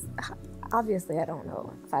 Obviously, I don't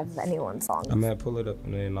know 5 of anyone's songs. I'm gonna pull it up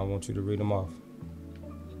and then I want you to read them off.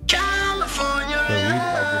 California. Read it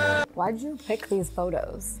like you Why'd you pick these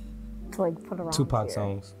photos to like put around know. Tupac here?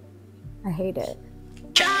 songs. I hate it.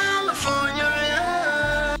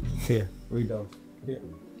 Here, read those. Here.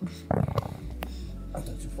 I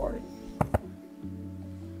thought you farted.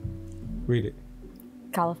 Read it.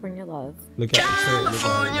 California Love. Look at it. Say it. Look at it.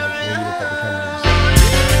 Like, when you look at the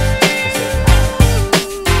camera. Say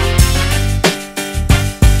it.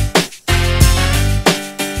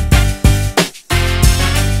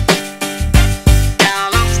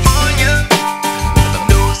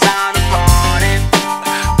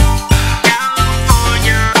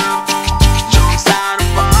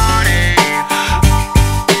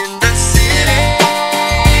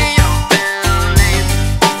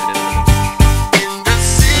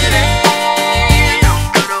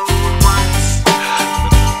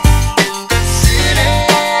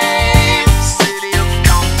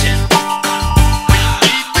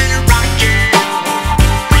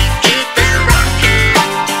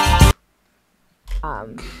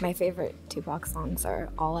 My favorite Tupac songs are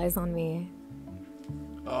All Eyes on Me,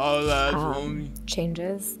 All eyes on me.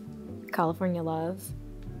 Changes, California Love,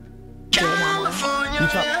 Dear Mama. You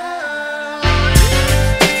try.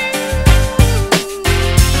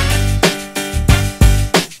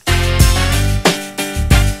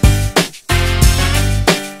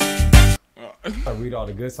 I read all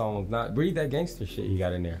the good songs. Not read that gangster shit you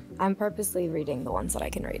got in there. I'm purposely reading the ones that I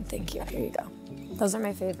can read. Thank you. Here you go. Those are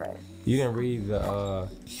my favorite. You didn't read the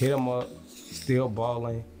hit 'em up, still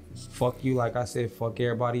balling, fuck you like I said, fuck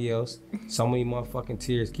everybody else. So many motherfucking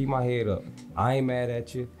tears. Keep my head up. I ain't mad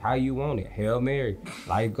at you. How you want it? Hail Mary.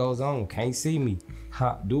 Life goes on. Can't see me.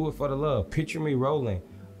 Ha, do it for the love. Picture me rolling.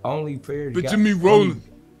 Only prayer. Picture me rolling.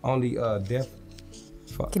 only death.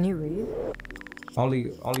 Can you read?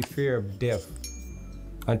 Only fear of death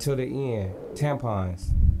until the end. Tampons.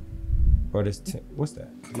 Or this, what's that?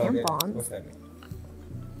 No, Tampons? What's that mean?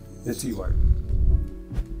 The T word.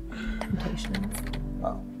 Temptations.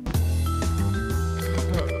 Oh.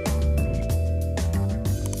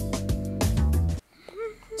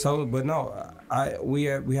 So, but no, we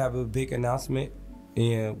have a big announcement,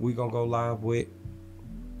 and we gonna go live with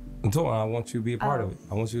Antoine. I want you to be a part of it.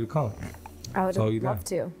 I want you to come. I would So you love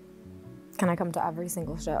to. Can I come to every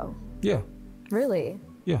single show? Yeah, Really?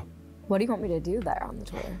 yeah. What do you want me to do there on the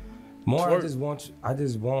tour? More, Twerk. I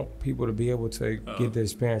just want people to be able to get the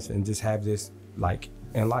experience and just have this like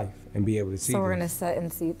in life and be able to see. So we're this. gonna sit in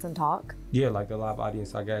seats and talk? Yeah, like the live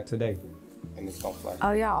audience I got today, and it's gonna flash.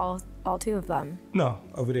 Oh yeah, all two of them. No,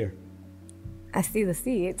 over there. I see the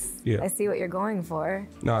seats. Yeah. I see what you're going for.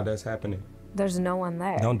 No, that's happening. There's no one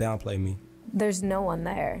there. Don't downplay me. There's no one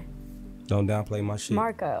there. Don't downplay my shit.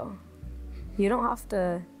 Marco, you don't have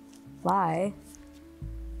to lie.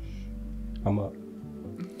 I'm up.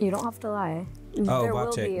 You don't have to lie. Oh, There vibe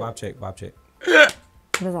will check, be. vibe check, vibe check. What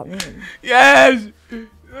does that mean? Yes.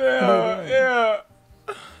 Yeah.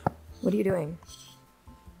 What are you doing?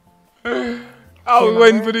 I Do you was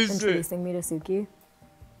waiting for remember this shit. introducing me to Suki?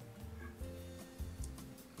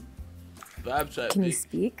 Vibe check. Can you bitch.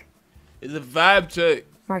 speak? It's a vibe check.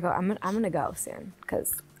 Marco, I'm gonna go soon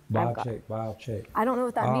because Vibe check, vibe check. I don't know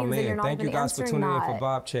what that Oh means, and you're man, not thank even you guys for answering tuning in that. for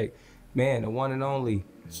Vibe Check. Man, the one and only.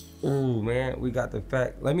 Ooh, man, we got the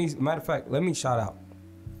fact. Matter of fact, let me shout out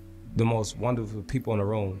the most wonderful people in the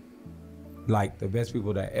room. Like the best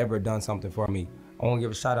people that ever done something for me. I want to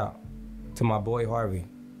give a shout out to my boy Harvey,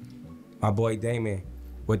 my boy Damon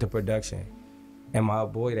with the production, and my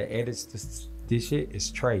boy that edits this shit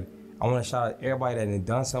is Trey. I want to shout out everybody that had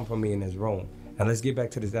done something for me in this room. Now let's get back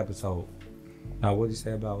to this episode. Now, what did you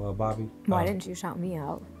say about Bobbi? Why didn't you shout me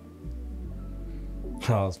out?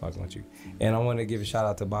 I was fucking with you. And I want to give a shout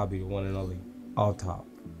out to Bobbi, the one and only Althoff.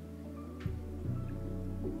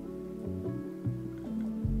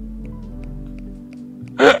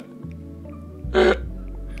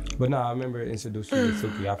 But nah, I remember introducing you to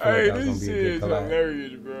Suki. I feel Hey, like that was this gonna be shit a is good collab.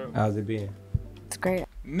 hilarious, bro. How's it been? It's great.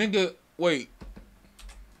 Nigga, wait.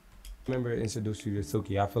 I remember introducing you to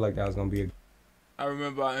Suki. I feel like that was gonna be a I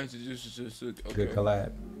remember I introduced you to Suki. Okay. good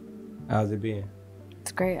collab. How's it been?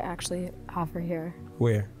 It's great. I actually have her here.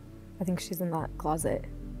 Where? I think she's in that closet.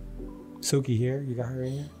 Suki here? You got her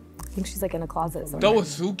in here? I think she's like in a closet somewhere. That was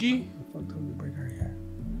Suki? Fuck, don't you bring her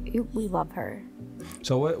here? We love her.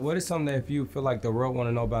 So what is something that if you feel like the world want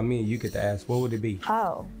to know about me, you get to ask? What would it be?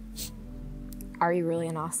 Oh. Are you really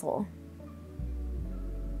an asshole?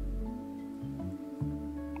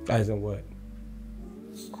 As in what?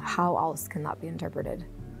 How else can that be interpreted?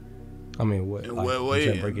 I mean, what? In Like, what you way?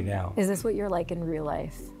 can't break it down. Is this what you're like in real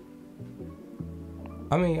life?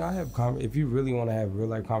 I mean, I have if you really want to have real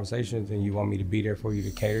life conversations and you want me to be there for you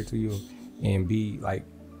to cater to you and be like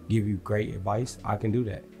give you great advice, I can do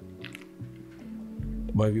that.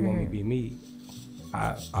 But if you want me to be me,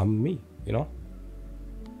 I'm me, you know?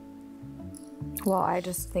 Well, I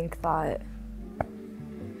just think that.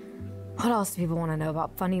 What else do people want to know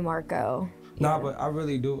about Funny Marco? Nah, but I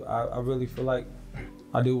really do. I really feel like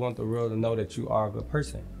I do want the world to know that you are a good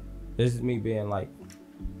person. This is me being like,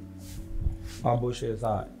 all bullshit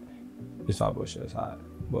aside. It's all bullshit aside.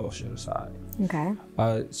 Bullshit aside. Okay.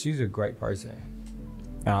 She's a great person.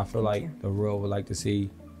 And I feel like the world would like to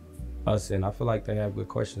see us, and I feel like they have good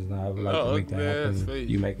questions, and I would like to make that happen.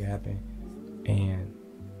 You make it happen. And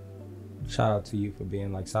shout out to you for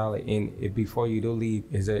being like solid. And if before you do leave,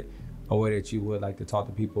 is it a way that you would like to talk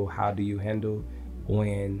to people? How do you handle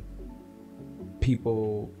when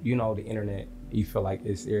people, you know, the internet, you feel like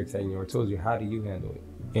it's irritating you or towards you? How do you handle it?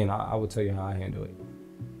 And I will tell you how I handle it.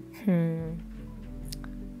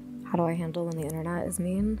 How do I handle when the internet is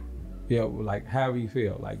mean? Yeah, like however you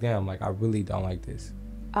feel. Like, damn, like I really don't like this.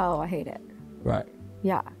 Oh, I hate it. Right.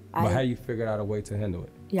 Yeah. But how you figured out a way to handle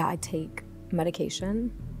it? Yeah, I take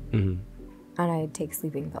medication Mm-hmm. and I take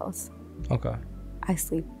sleeping pills. Okay. I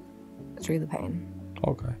sleep through the pain.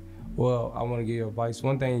 Okay. Well, I want to give you advice.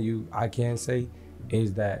 One thing I can say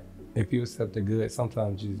is that if you accept the good,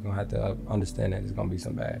 sometimes you're just going to have to understand that there's going to be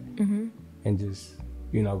some bad. Mm-hmm. And just,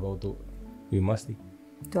 go through it. You musty.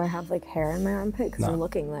 Do I have like hair in my armpit? Because Nah. you're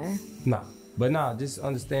looking there. Nah. But nah, just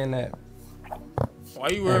understand that Why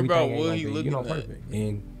you worried about everything ain't what gonna he be, looking at? perfect.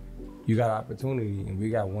 And you got opportunity, and we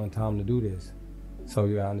got one time to do this. So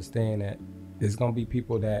you got to understand that there's going to be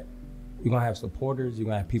people that you're going to have supporters, you're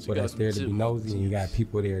going to have people that's there to be nosy, and you got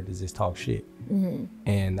people there to just talk shit. Mm-hmm.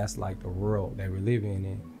 And that's like the world that we're living in.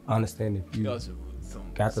 And I understand if you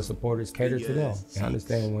got the supporters, cater to them. And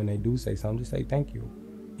understand when they do say something, just say thank you.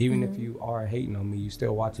 Even if you are hating on me, you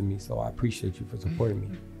still watching me, so I appreciate you for supporting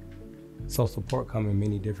me. So support come in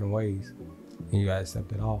many different ways, and you gotta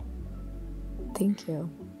accept it all. Thank you.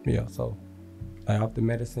 Yeah, so I off the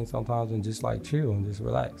medicine sometimes and just like chill and just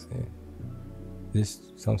relax. And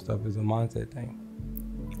some stuff is a mindset thing.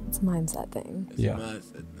 It's a mindset thing. It's a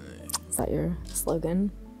mindset thing. Is that your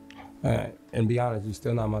slogan? And be honest, you're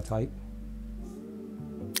still not my type.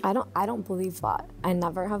 I don't believe that. I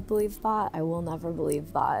never have believed that. I will never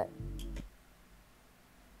believe that.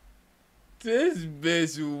 This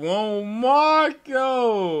bitch won't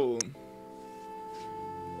Marco.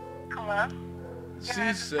 Hello?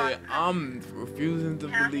 She said, I'm refusing to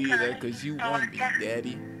believe that because you want me,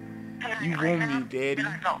 daddy. You want me, daddy.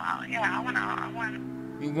 Yeah, I want.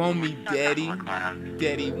 You want me, daddy.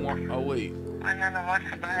 Daddy want. Oh, wait. I never watched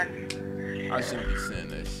the bed. I shouldn't be saying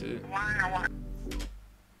that shit. Why I want.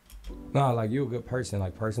 No, like you're a good person,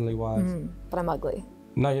 like personally wise. But I'm ugly.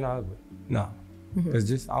 No, you're not ugly. No. It's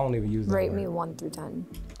just, I don't even use that Rate word. me 1 through 10.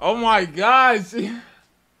 Oh my God.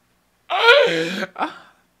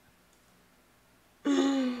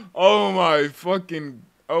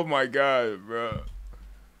 Oh my God, bro.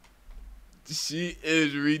 She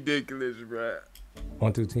is ridiculous, bro.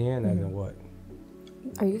 1 through 10, as in what?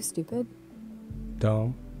 Are you stupid?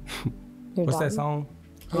 Dumb. You're What's dumb? that song?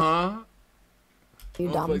 Huh? Are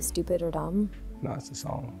you dumb, like- stupid, or dumb? No, it's a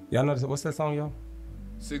song. Y'all know what's that song, y'all?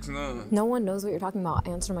 6ix9ine. No one knows what you're talking about.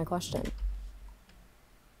 Answer my question.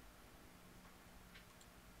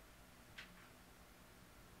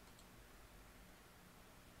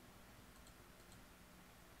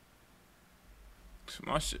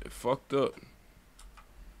 My shit fucked up.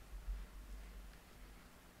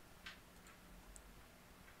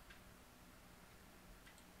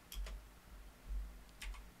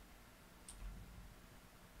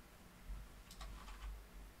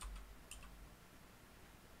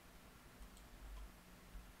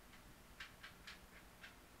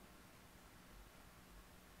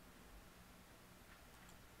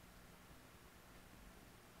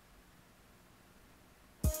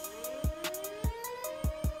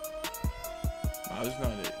 Nah, that's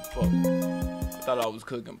not it. Fuck. I thought I was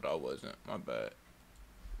cooking, but I wasn't. My bad.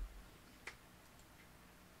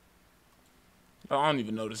 I don't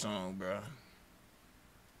even know the song, bro.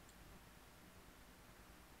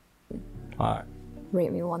 All right.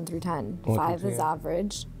 Rate me 1 through 10. 1 through 5 is 10.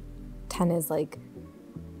 average. 10 is like,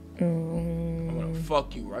 I'm gonna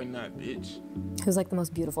fuck you right now, bitch. who's like the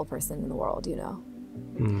most beautiful person in the world, you know?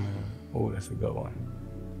 Oh, that's a good one.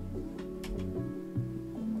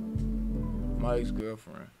 My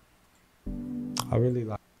ex-girlfriend. I really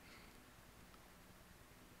like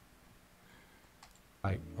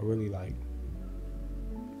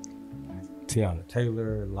Tiana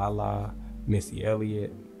Taylor, Lala, Missy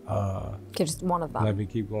Elliott. Okay, just one of them. Let me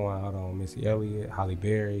keep going. Hold on. Missy Elliott, Halle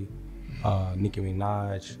Berry, Nicki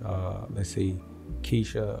Minaj. Let's see,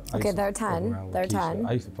 Keisha. I Okay, used to they're fuck 10. around with They're Keisha. 10.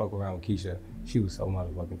 I used to fuck around with Keisha. She was so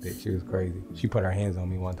motherfucking thick. She was crazy. She put her hands on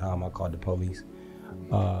me one time. I called the police.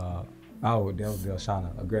 That was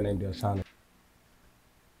Delshana. A girl named Delshana.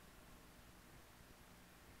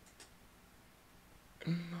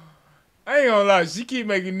 I ain't gonna lie, she keep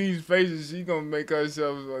making these faces. She gonna make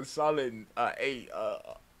herself a solid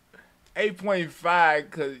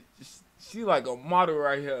 8.5, cause she like a model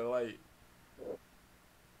right here. Like,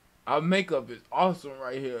 our makeup is awesome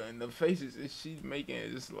right here, and the faces that she's making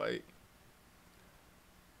is just like.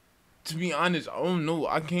 To be honest, I don't know.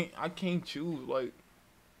 I can't choose like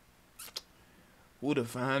who the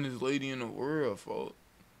finest lady in the world for.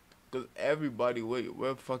 Cause everybody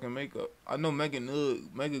wear fucking makeup. I know Megan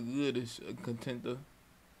Good is a contender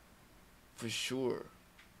for sure,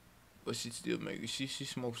 but she still she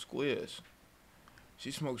smokes squares. She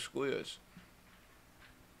smokes squares.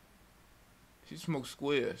 She smokes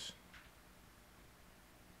squares.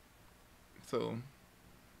 So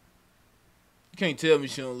you can't tell me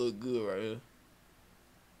she don't look good right here.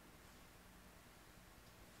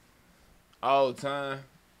 All time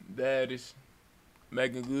baddest.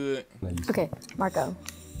 Megan Good. Okay, Marco.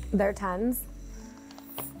 They're 10s.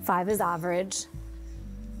 5 is average.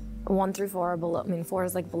 1 through 4 are below. I mean, 4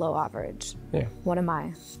 is like below average. Yeah. What am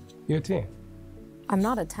I? You're a 10. I'm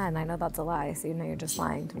not a 10. I know that's a lie, so you know you're just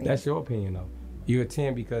lying to me. That's your opinion, though. You're a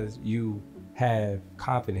 10 because you have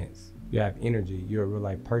confidence. You have energy. You're a real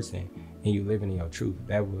life person, and you living in your truth.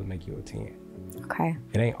 That will make you a 10. Okay.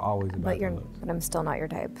 It ain't always about But the looks. I'm still not your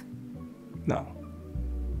type. No.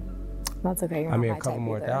 That's okay. You're I not mean, my a couple type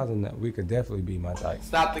more either. thousand, that we could definitely be my type.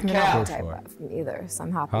 Stop the You're not cap. my Go type for it. either, so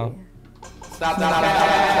I'm happy. Huh? Stop the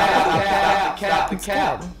cap. Stop the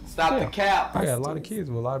cap. Stop the cap. I got a lot of kids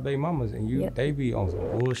with a lot of baby mamas, and they be on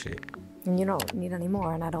some bullshit. And you don't need any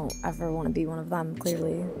more, and I don't ever want to be one of them,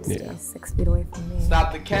 clearly. Stay Yeah. 6 feet away from me.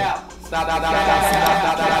 Stop the cap. Stop the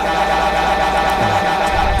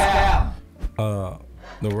cap.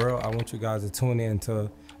 The world, I want you guys to tune in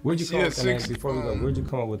to, where'd you come up with the name, before we go, where'd you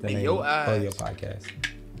come up with the name of your podcast?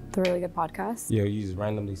 The Really Good Podcast? Yeah, you just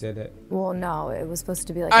randomly said that? Well, no, it was supposed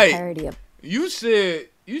to be like a parody of... You said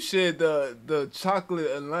the chocolate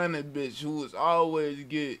Atlanta bitch who was always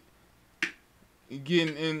getting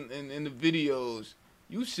in the videos.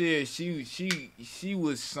 You said she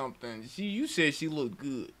was something. You said she looked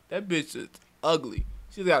good. That bitch is ugly.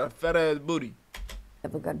 She got a fat ass booty.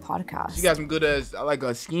 Of a good podcast. She got some good ass. I like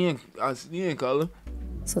her skin color.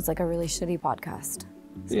 So it's like a really shitty podcast.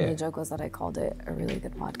 So Yeah. the joke was that I called it a really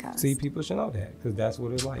good podcast. See, people should know that, because that's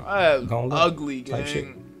what it's like. Ugly type shit.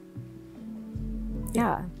 gang.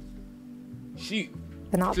 Yeah.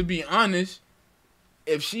 To be honest,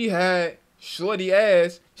 if she had shorty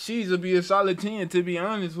ass, she'd be a solid 10, to be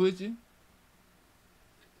honest with you.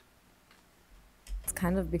 It's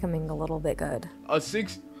kind of becoming a little bit good. A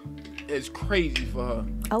 6 is crazy for her.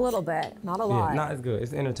 A little bit, not a lot. Yeah, not as good.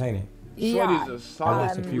 It's entertaining. Shorty's a I solid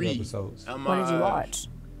watched a few 3. episodes. What did you watch?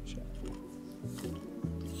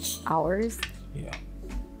 Hours? Yeah.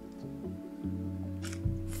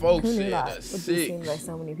 Folks Who knew said that a would be seen by 6.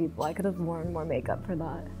 so many people? I could have worn more makeup for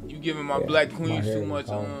that. You giving my black my queen hair too was much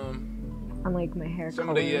I'm like my hair some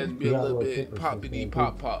color. of the yes be You a got a little little bit tip or poppity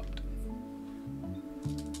something. popped.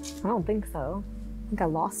 I don't think so. I think I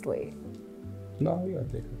lost weight. No, you got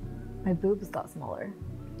thicker. My boobs got smaller.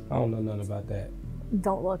 I don't know nothing about that.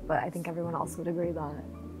 Don't look, but I think everyone else would agree that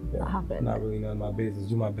that happened. Not really none of my business.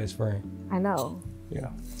 You my best friend. I know. Yeah.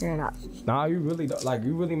 You're not. Nah, you really don't,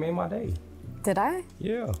 you really made my day. Did I?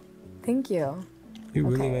 Yeah. Thank you. You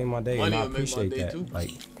really made my day, Money and I would make my appreciate day, that. too.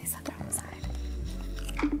 They said they're outside.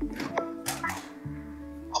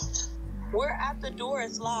 We're at the door.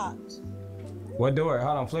 It's locked. What door?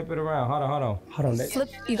 Hold on, flip it around. Hold on. Flip,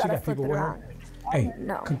 you gotta flip it around. Hey,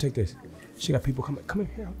 No. come take this. She got people coming. Come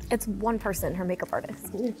here. It's one person, her makeup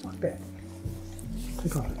artist. Yeah, fuck that.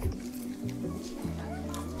 Click on it.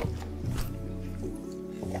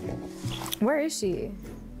 Where is she?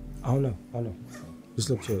 I don't know. Just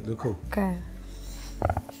look chill. Look cool. Okay.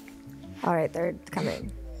 All right, they're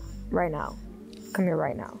coming. Right now. Come here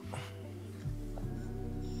right now.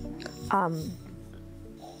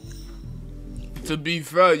 To be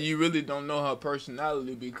fair, you really don't know her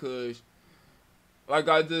personality because, like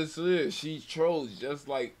I just said, she trolls just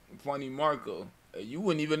like Funny Marco. You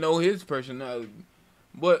wouldn't even know his personality.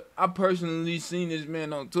 But I personally seen this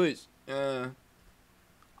man on Twitch. I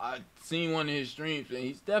seen one of his streams, and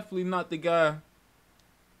he's definitely not the guy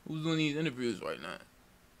who's doing these interviews right now.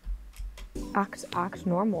 Act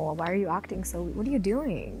normal. Why are you acting so? What are you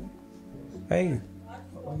doing? Hey.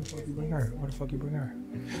 Why the fuck you bring her?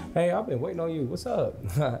 Hey, I've been waiting on you. What's up?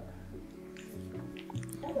 Act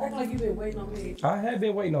like you've been waiting on me. I have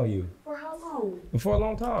been waiting on you. For how long? For a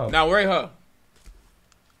long time. Now, rate her.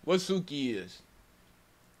 What Suki is?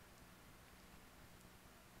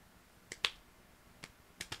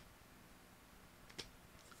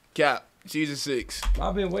 Cap. She's a 6.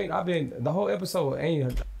 I've been waiting. The whole episode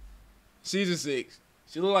ain't. She's a 6.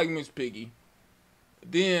 She look like Miss Piggy.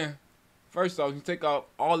 Then, first off, you take off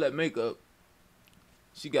all that makeup.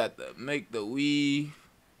 She got the weave,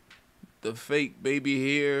 the fake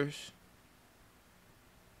baby hairs,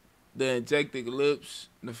 the injected lips,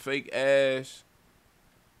 the fake ass,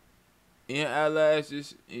 and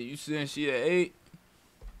eyelashes. And you saying she an 8?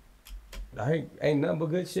 Ain't nothing but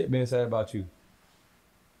good shit being said about you.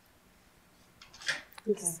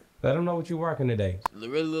 Okay. Let them know what you working today.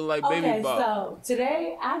 Really look like Baby Okay, Bob. so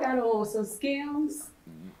today I got on some Skims.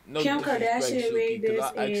 No Kim disrespect, Kardashian Suki, made 'cause this, I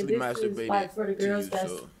and actually this is masturbated like for the to girls you,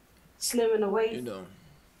 that's so, slim in the waist you know,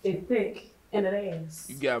 and thick in the ass.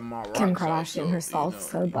 you got my rocks Kim off, Kardashian so, herself you know,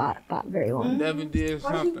 said that very well. Never did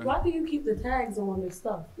something. Why do you keep the tags on this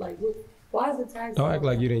stuff? Like, why is the tags Don't on? act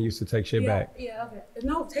like you didn't used to take shit back. Yeah, okay.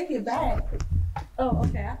 No, take it back. Oh,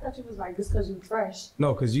 okay. I thought you was like, just because you fresh.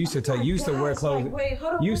 No, because you used to take. You used to wear clothes. Like, wait,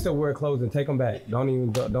 hold on. You used to wear clothes and take them back. Don't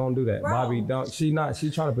do that, Bro. Bobby. Don't. She trying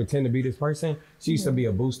to pretend to be this person. She used to be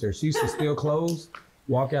a booster. She used to steal clothes,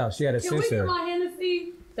 walk out. She had a Can we sensor. get my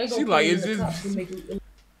Hennessy? They She gonna like, put it is in the this- cup to make it-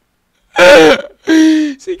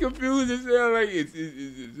 She confused as hell. Like, is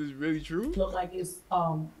this really true? look like it's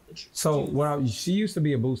So she used to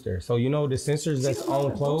be a booster. So you know the sensors that's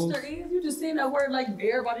on clothes. Booster is? You just saying that word like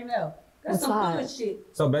everybody know. That's What's some that? good shit.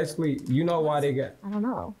 So basically, you know why they got. I don't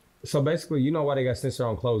know. So basically, you know why they got sensor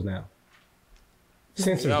on clothes now.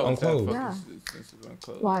 Since it's unclothed. Yeah.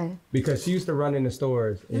 Why? Because she used to run in the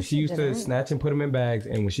stores and No, she used to snatch and put them in bags.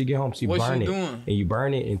 And when she get home, she What's burn she it. doing? And you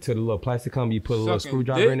burn it into the little plastic cum. You put a little Sucking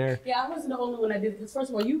screwdriver in dick? there. Yeah, I wasn't the only one that did it. Because first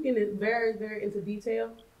of all, you get it very, very into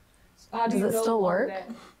detail. How do Does you it know still all work? that?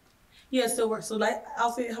 Yeah, it still works. So like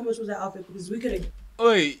outfit, how much was that outfit? Because we could have.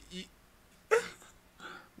 Wait,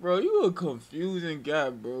 bro, you a confusing guy,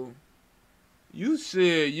 bro. You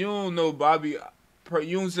said you don't know Bobbi.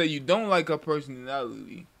 You don't say you don't like her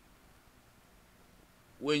personality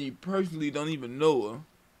when you personally don't even know her,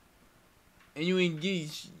 and you ain't get.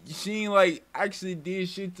 She ain't like actually did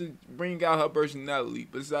shit to bring out her personality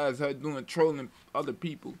besides her doing trolling other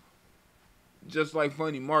people, just like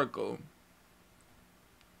Funny Marco.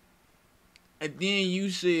 And then you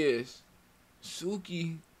says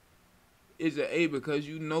Suki is an A because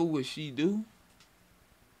you know what she do?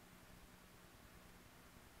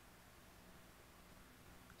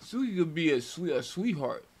 Suki could be a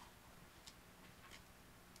sweetheart.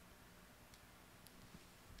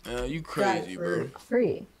 You crazy, bro.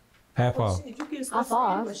 Free. Half off. Half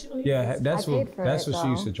off. Yeah, that's I what paid for that's it, what she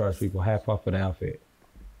used to though. charge people. Half off for the outfit.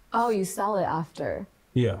 Oh, you sell it after.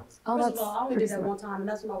 Yeah. Oh, First that's of all, I only pretty did that smart. one time, and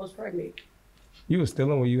that's when I was pregnant. You was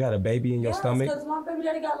stealing when you had a baby in your stomach. because my baby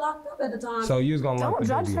daddy got locked up at the time. So you was gonna lock Don't the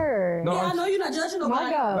judge baby. her. No, Yeah, I I'm, know you're not judging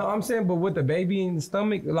nobody. Marco. no, I'm saying, but with the baby in the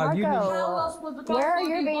stomach, like you. How Marco, else was the where are clothes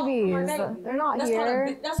your gonna be bought for my babies? baby? They're not That's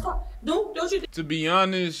here. That's called. Don't you? To be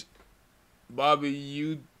honest, Bobby,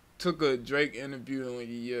 you took a Drake interview on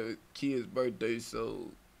your kid's birthday, so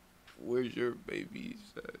where's your babies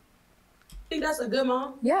at? Think that's a good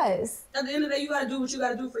mom? Yes. At the end of the day, you gotta do what you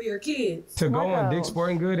gotta do for your kids. To go on Marco. Dick's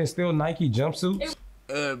Sporting Good and steal Nike jumpsuits.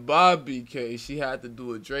 Bobby case, she had to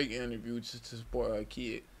do a Drake interview just to support her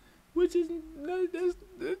kid, which is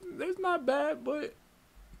that's not bad, but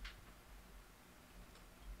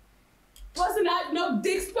Wasn't that no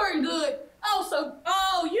Dick Sporting Good?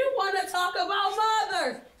 Oh, you want to talk about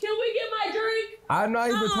mothers? Can we get my drink? I'm not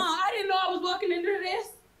even. I didn't know I was walking into this.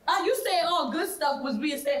 You said all good stuff was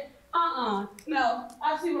being said. No.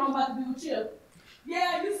 I see what I'm about to do with you.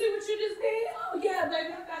 Yeah, you see what you just did? Oh, yeah,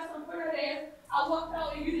 baby, I got some for her ass. I walked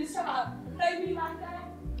out and you just tried to play me like that.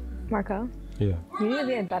 Marco, Yeah. you need to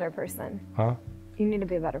be a better person. Huh? You need to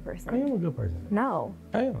be a better I person. am a good person. No.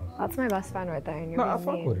 I am. That's my best friend right there. And you're No, I being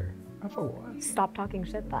fuck mean. with her. I fuck with her. Stop talking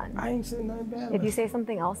shit then. I ain't saying nothing bad. If you say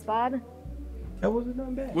something else bad, that wasn't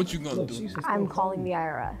nothing bad. what you gonna Look, do? she said I'm still calling the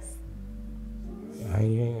IRS. I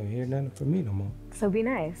ain't gonna hear nothing from me no more. So be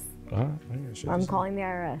nice. I ain't shit to I'm say. calling the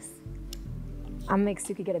IRS. I'm gonna make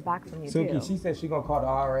Suki get it back from you Suki, too. she said she gonna call the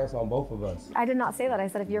IRS on both of us. I did not say that. I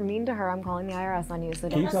said if you're mean to her, I'm calling the IRS on you. So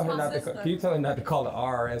Can you don't. tell her my not to? sister. Can you tell her not to call the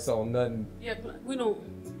IRS on nothing? Yeah, but we don't.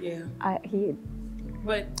 Yeah.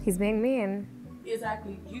 But He's being mean.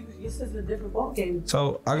 exactly, this is a different ball game.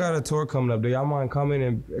 So I got a tour coming up. Do y'all mind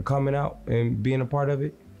coming out and being a part of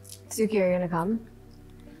it? Suki, are you gonna come?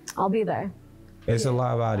 I'll be there. It's a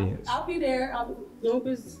live audience. I'll be there. Long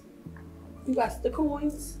as you got the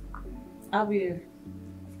coins, I'll be there.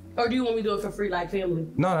 Or do you want me to do it for free, like family?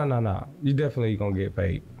 No. You definitely gonna get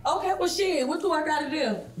paid. Okay, well, shit. What do I gotta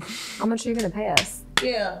do? How much are you gonna pay us?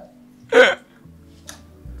 Yeah,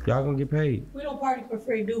 Y'all gonna get paid, we don't party for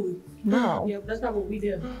free, do we? No. Yeah, that's not what we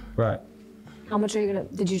do. right? How much are you gonna?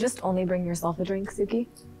 Did you just only bring yourself a drink, Suki?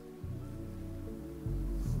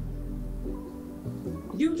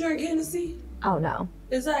 You drink Hennessy? Oh no.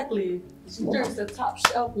 Exactly. She drinks the top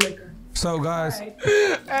shelf liquor. So guys, Right.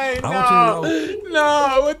 Hey, I want you to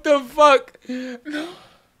no, what the fuck? No.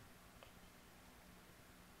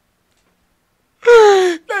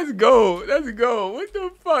 Let's go. What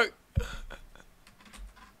the fuck?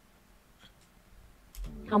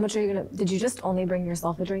 How much are you gonna? Did you just only bring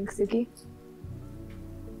yourself a drink, Suki?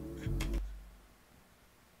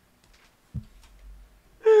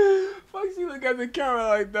 Fuck, she look at the camera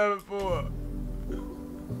like that before.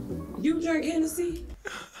 You drink Hennessy?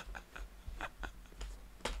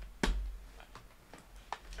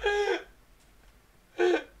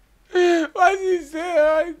 Why she say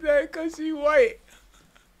it like that? Cause she white.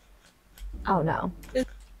 Oh no.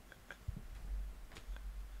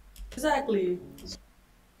 Exactly.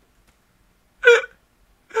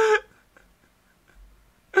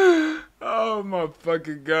 Oh my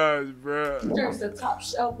fucking gosh, bro. She drinks the top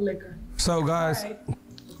shelf liquor. so guys, Right.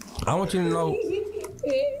 I want you to know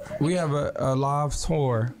we have a live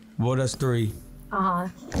tour. Well, that's 3, Uh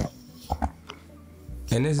huh.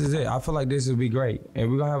 and this is it. I feel like this will be great,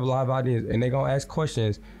 and we're gonna have a live audience, and they're gonna ask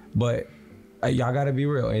questions, but y'all gotta be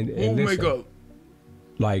real and Who listen. make up?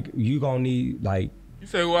 Like you gonna need like You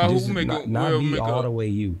say, well, just who make up? not Who be make all up? the way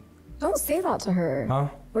you, Don't say that to her. huh?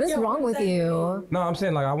 What is wrong with you? No, I'm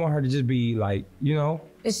saying like I want her to just be like, you know.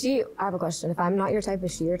 Is she? I have a question. If I'm not your type,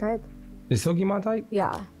 is she your type? Is Silky my type?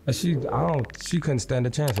 Yeah. She couldn't stand a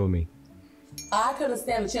chance with me. I couldn't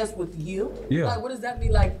stand a chance with you. Yeah. Like, what does that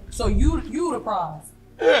mean? Like, so you the prize.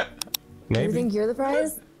 Maybe. You think you're the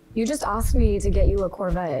prize? You just asked me to get you a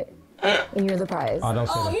Corvette, and you're the prize. Oh, don't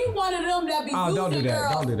say that. He one of them that be don't do that.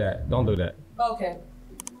 girls. Don't do that. Don't do that. Okay.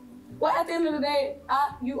 Well, at the end of the day,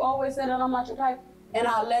 you always said that I'm not your type, and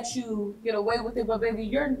I'll let you get away with it. But baby,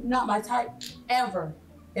 you're not my type ever,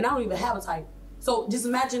 and I don't even have a type. So just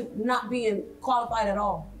imagine not being qualified at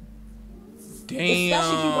all. Damn.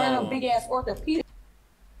 Especially if you wearing a big ass orthopedic.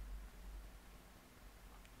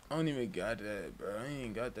 I don't even got that, bro. I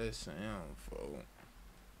ain't got that sound, folks.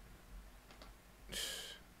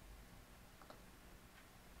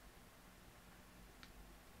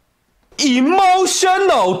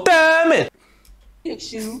 Emotional, damn it.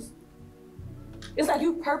 Shoes. It's like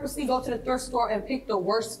you purposely go to the thrift store and pick the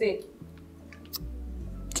worst fit.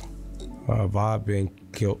 Vibe being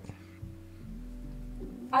killed.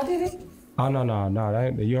 I did it. Oh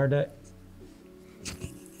no. You heard that?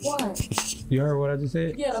 What? You heard what I just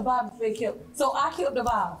said? Yeah, the vibe been killed. So I killed the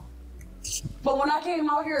vibe. But when I came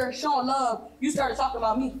out here showing love, you started talking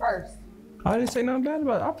about me first. I didn't say nothing bad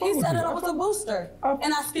about it. He said that I was a booster,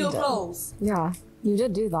 and I still close. Yeah, you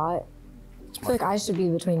did do that. I feel like I should be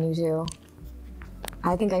between you two.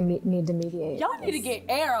 I think I need to mediate. Y'all need to get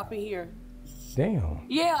air up in here. Damn.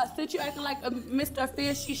 Yeah, since you acting like a Mr.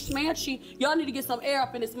 Fishy Schmanchy, y'all need to get some air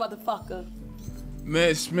up in this motherfucker.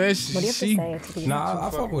 Man, Smash, What do you have to say to these? Nah,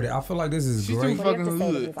 I fuck with it. I feel like this is She's great. too What do you have fucking to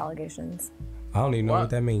say to hood. these allegations? I don't even know what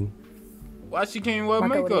that means. Why she can't wear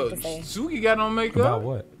Marco, what do you have makeup? to say? Suki got on makeup. About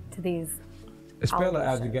what? To these. Spell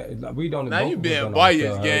we don't. Now both you of us being don't biased,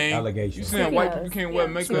 spell gang. Allegations. You saying white people can't wear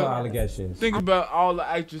Spell makeup? allegations. Think about all the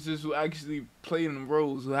actresses who actually play in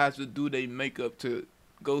roles who have to do their makeup to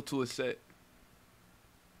go to a set.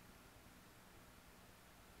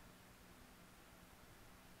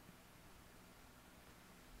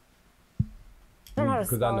 I don't know how to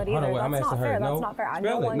Because spell it either. I'm That's asking not her. fair. No, That's not fair. I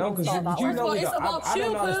spell know it. No, one because spell that you word. know It's about I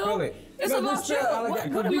don't know how to you, spell boo. it. It's No, about just spell you.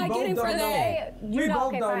 allegation. What am I getting for that? We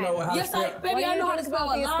both don't know how to Yes, spell. baby, I know how to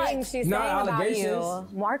spell a these lie. things she's Not saying about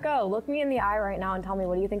allegations. you. Marco, look me in the eye right now and tell me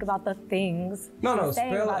what do you think about the things No, she's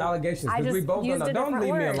saying spell about you. allegations. I Because we just both don't used know. a Don't different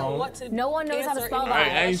leave me word. alone. No one knows how to spell that.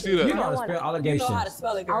 I ain't see that. You know how to spell You allegations. know how to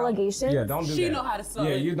spell it, girl. Allegations? Yeah, don't do that. She know how to spell Yeah,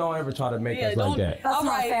 it. you don't ever try to make Yeah, us like don't- that. That's All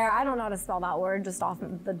not right. fair. I don't know how to spell that word just off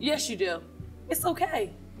the Yes, you do. It's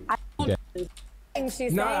okay. things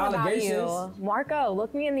she's Not saying about you. allegations. Marco,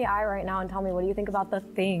 look me in the eye right now and tell me what do you think about the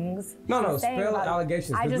things No, she's saying spell about you.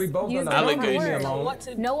 allegations. I Because we just both don't used know. a Don't different leave me word. alone.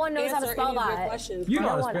 No one knows how to Answer spell any of your that. questions. You know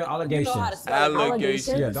how to No one- spell You know allegations. how to spell it.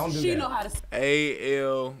 Allegations. Yeah, don't do She that. know how to spell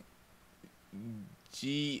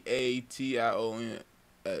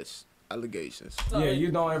ALGATIONS. Allegations. Yeah,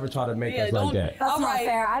 you don't ever try to make Yeah, us like don't- that. That's All not right.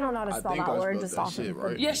 fair. I don't know how to I spell think that I word spelled just that off shit of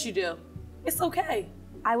right. Yes, you do. It's okay.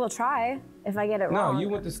 I will try if I get it wrong. No, you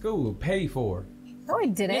went to school, paid for. No, I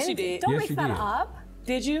didn't. Yes, you did. Don't Yes, make you that did. up.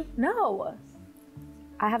 Did you? No.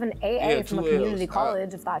 I have an AA Yeah, from a 2 community Ls.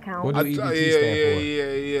 college, if that counts. What I do thought- EBT stand for?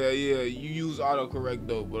 yeah. You use autocorrect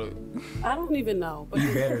though, but I don't even know. But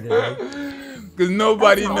You better than that. because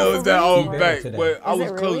nobody That's knows also that really all better back. today. But I Is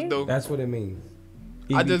was it close really? though. That's what it means.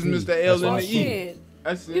 I just EBT. missed the L That's and all the she- E. shit.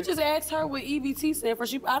 That's You it. just asked her what EBT stand for.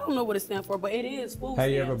 I don't know what it stands for, but it is food Have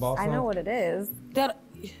stamps. you ever bought some? I know what it is.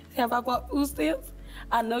 Have I bought food stamps?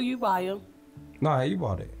 I know you buy them. No, you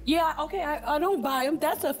bought it. Yeah, okay, I don't buy them.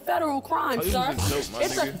 That's a federal crime, Oh, you sir. just joke, my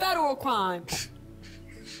It's a nigga. federal crime.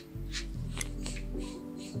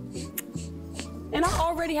 And I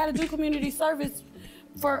already had to do community service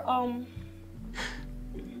for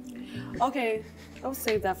okay, I'll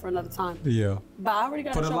save that for another time. Yeah. But I already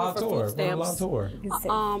got For in the trouble live for tour. food For the live stamps. tour.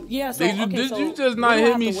 Yeah, so Did you- okay, did so you just not what do I hear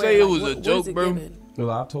have me to say wear? it Like, was a what is joke, it bro? given? The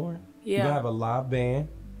live tour? Yeah. You have a live band.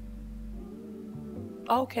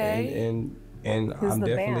 Okay. And Who's I'm the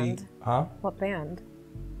definitely band? huh? What band?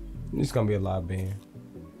 It's gonna be a live band.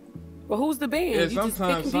 Well, who's the band? Yeah, You just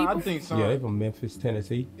sometimes picking I people? think some. Yeah, they from Memphis,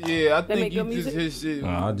 Tennessee. Yeah, I They think make you good just music? hit shit.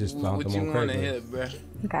 Nah, I just found what them you on want to Craigslist. hit, bro.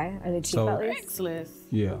 Okay. Are they cheap So- at least? Craigslist.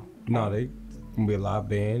 Yeah. No, they gonna be a live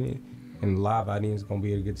band, and the live audience gonna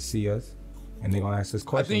be able to get to see us, and they gonna ask us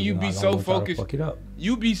questions. you and be I don't so wanna try to focused. Fuck it up.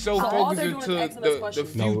 You be so So all focused they're into doing is asking us the questions.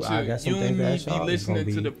 future. No, I got some You things to need ask to be y'all. It's gonna listening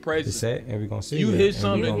be to the the present. set, and we gonna see You it, hit and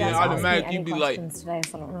something we and gonna then see it. automatically Any be like, questions today,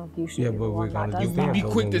 so I don't know if you should Yeah, be but the we're one that gonna does do You that. be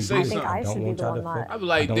that, quick but to when say we do something. it, I think I should don't be want the y'all to one fuck- that- I be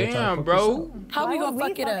like, don't want y'all to damn, fuck bro. this up. How we Why gonna would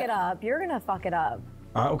fuck it up? You're gonna fuck it up.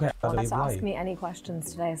 Okay, You I'll have live to life. ask me any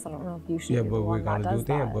questions today, so I don't know if you should Yeah, be but the we're one that gonna do does it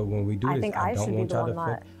then. that. But when we do I this, think I I don't should be want the y'all to one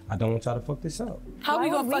fuck. that. I don't want y'all to fuck this up. How Why we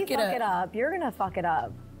would gonna fuck it up? You're gonna fuck it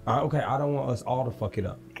up. Okay, I don't want us all to fuck it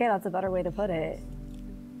up. Okay, that's a better way to put it.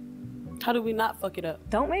 How do we not fuck it up?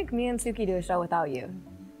 Don't make me and Suki do a show without you.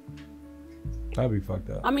 That'd be fucked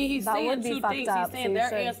up. I mean, he's That saying would be two fucked things. up, He's saying so you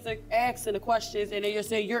they're should- asking the questions, and then you're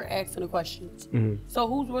saying you're asking the questions. Mm-hmm. So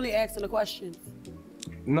who's really asking the questions?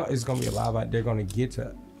 No, it's gonna be a live. They're gonna get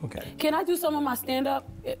to. Okay. Can I do some of my stand up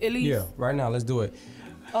at least? Yeah, right now. Let's do it.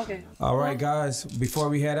 Okay. All right, guys. Before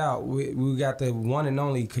we head out, we got the one and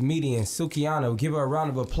only comedian Sukiana. Give her a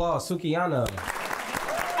round of applause, Sukiana.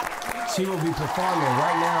 She will be performing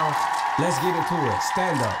right now. Let's get into it.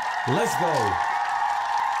 Stand up. Let's go.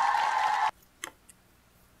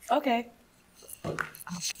 Okay.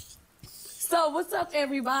 So what's up,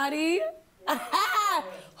 everybody?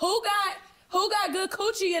 Who got good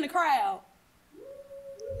coochie in the crowd?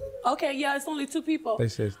 Okay, yeah, it's only two people. They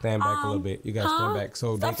said stand back a little bit. You gotta stand back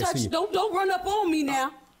so Stop they can see you. Don't run up on me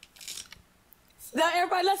now. Now,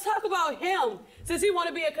 everybody, let's talk about him. Since he want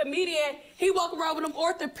to be a comedian, he walk around with them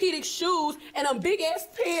orthopedic shoes and them big ass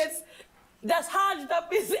pants that's hodged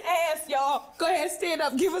up his ass, y'all. Go ahead, stand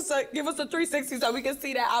up. Give us a 360 so we can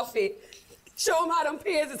see that outfit. Show him how them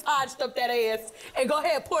pants is hodged up that ass. And go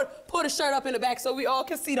ahead, put a shirt up in the back so we all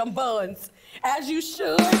can see them buns. As you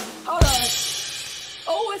should. Hold on.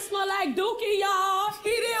 Oh, it smell like Dookie, y'all. He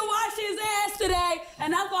didn't wash his ass today,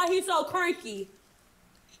 and that's why he's so cranky.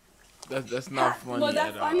 That's not funny. Was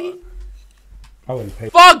that at funny? I wouldn't pay.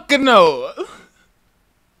 Fuck no.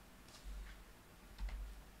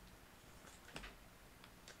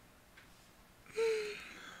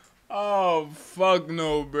 Oh fuck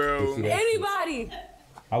no, bro. Anybody?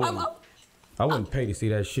 I wouldn't pay to see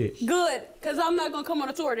that shit. Good, because I'm not going to come on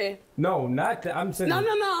a tour then. No, not that. I'm saying.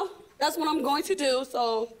 No. That's what I'm going to do,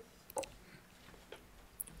 so.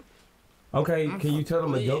 Okay, can you tell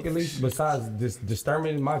them a joke at least besides this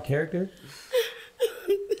disturbing my character?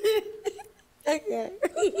 Okay.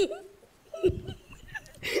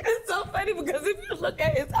 It's so funny because if you look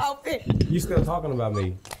at his outfit, You still talking about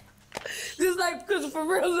me? just like, because for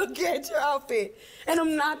real, look at your outfit. And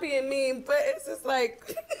I'm not being mean, but it's just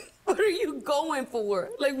like, what are you going for?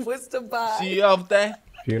 Like, what's the vibe? She off there.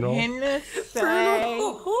 Funeral?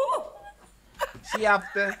 She off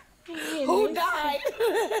there. Who died?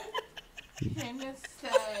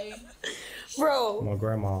 Bro. My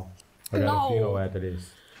grandma. I got a funeral after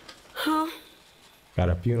this. Huh? Got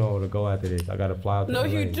a funeral to go after this. I got to fly out to No, LA.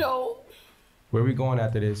 you don't. Where we going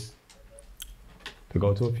after this? To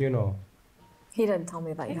go to a funeral. He didn't tell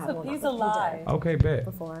me that you had one. He's alive. Okay, bet.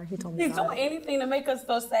 Before he told me He's that. doing anything to make us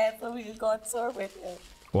feel sad so we can go on tour with him.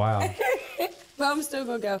 Wow. But I'm still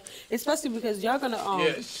gonna go, especially because y'all gonna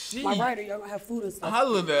my writer, y'all gonna have food and stuff.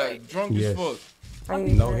 Holla that drunk Yes. as fuck. Are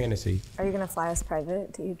you No gonna- Hennessy. Are you gonna fly us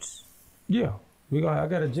private to each? Yeah. I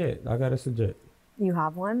got a jet. I got us a jet. You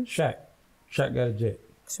have one? Shaq got a jet.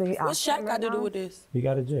 Should we What's ask Shaq him got right to do now? with this? He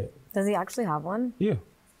got a jet. Does he actually have one? Yeah.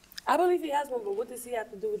 I believe he has one, but what does he have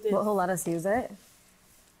to do with this? Well, he'll let us use it.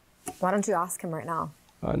 Why don't you ask him right now?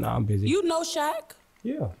 Nah, I'm busy. You know Shaq?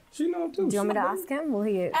 Yeah. She know him too. Do you want me to ask him? Will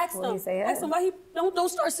he? Ask will him. he say it? Ask him why he don't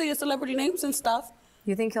start saying celebrity names and stuff.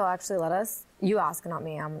 You think he'll actually let us? You ask, not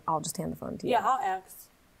me. I'll just hand the phone to you. Yeah, I'll ask.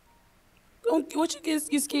 What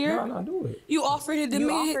you scared? No, do it. You offered it to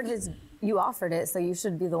me. You offered it, so you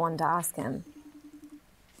should be the one to ask him.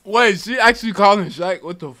 Wait, she actually calling Shaq?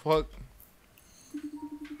 What the fuck?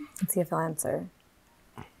 Let's see if he'll answer.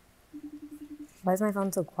 Why is my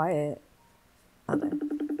phone so quiet? Okay.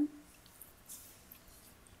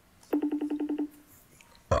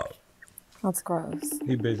 That's gross.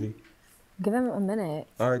 He busy. Give him a minute.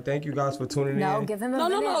 All right, thank you guys for tuning No, in. give him a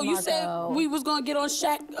minute. No. You Marco. said we was gonna get on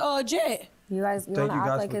Shaq jet. You guys, you want to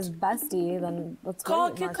act like his bestie? Then let's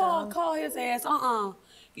wait, Marco. Call his ass.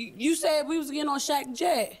 You said we was getting on Shaq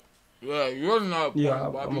jet. Yeah, you're not. Yeah,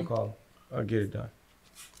 I'm gonna call. I'll get it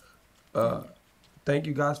done. Thank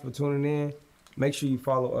you guys for tuning in. Make sure you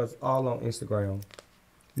follow us all on Instagram.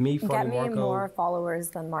 Me, Get Funny me Marco. more followers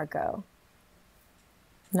than Marco.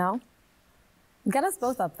 No? Get us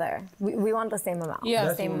both up there. We want the same amount. Yeah.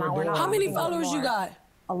 The same amount. We're not How many asking for followers you more. got?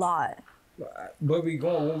 A lot. But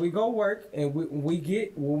when we go work and when we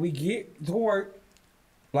get to work,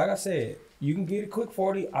 like I said, you can get a quick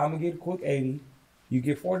 40, I'm gonna get a quick 80. You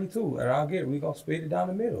get 42, and I'll get it. We gonna split it down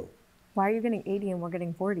the middle. Why are you getting 80 and we're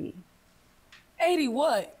getting 40? 80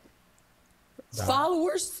 what?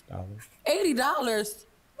 Followers? $80,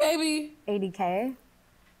 baby. 80K?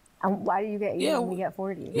 And why do you get 80 Yeah, and we get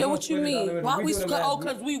 40? Yeah, what you mean? Why we? do the Oh, math.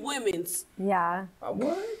 because we women's. Yeah.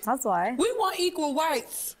 What? That's why. We want equal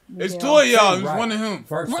rights. It's two of y'all. It's Right. one of him.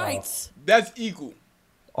 First Rights. That's equal.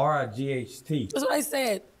 R-I-G-H-T. That's what I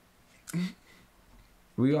said.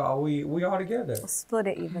 We all together. Split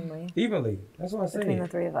it evenly. Evenly. That's what I said. Between the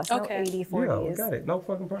three of us. Okay. No 80, Yeah, 40s. we got it. No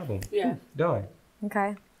fucking problem. Yeah. Done.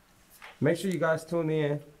 Okay. Make sure you guys tune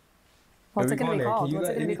in. What's And it going to we be going called? there. What's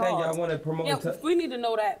it going to be Anything y'all called? want to promote? Yeah, we need to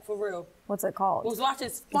know that for real. What's it called? We was watching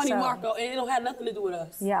Funny show. Marco, and it don't have nothing to do with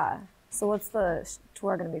us. Yeah. So what's the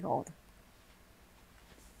tour going to be called?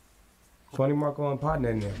 Funny Marco and partner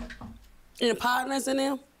in there. And partners in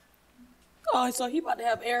them. Oh, so he about to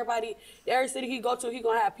have everybody, every city he go to, he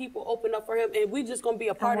gonna have people open up for him, and we just gonna be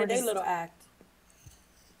a part we're of their just- little act.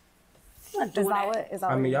 Not Is doing that that. what? Is that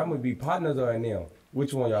I what mean, you y'all would be partners or in them.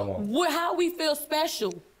 Which one y'all want? How we feel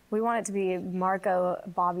special? We want it to be Marco,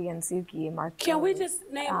 Bobby, and Suki. Marco. Can we just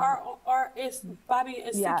name our it's Bobby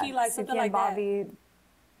and yeah, Suki, like Suki something and like Bobby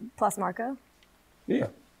plus Marco? Yeah.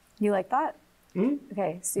 You like that? Hmm?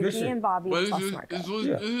 Okay, Good Suki shit. and Bobby But plus Marco. it's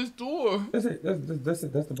Yeah. his tour. That's it. That's the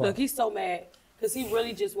that? part. Look, he's so mad because he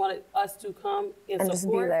really just wanted us to come and And just be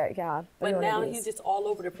support. there, yeah. But Everyone now agrees. he's just all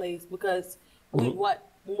over the place because we want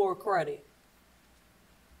more credit.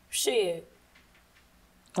 Shit.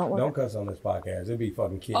 Don't cuss on this podcast. It'd be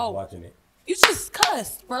fucking kids Oh. watching it. You just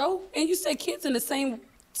cussed, bro. And you said kids in the same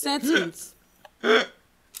sentence.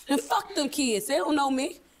 And fuck them kids. They don't know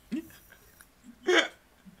me.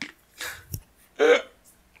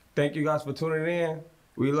 Thank you guys for tuning in.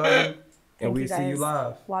 We love you. And we see you guys.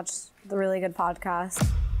 live. Watch the Really Good Podcast.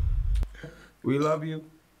 We love you. And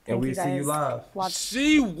Thank we you see you guys. live. Watch.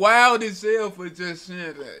 She wild as hell for just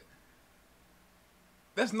saying that.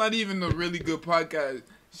 That's not even a really good podcast.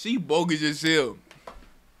 She bogus as hell.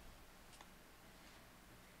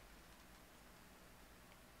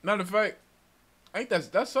 Matter of fact, ain't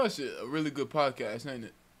that's her shit a really good podcast, ain't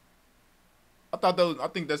it? I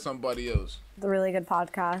think that's somebody else. The Really Good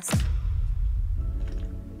Podcast.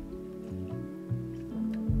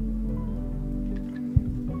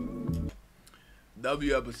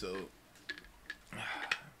 W episode.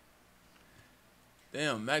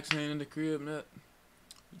 Damn, Max ain't in the crib, man.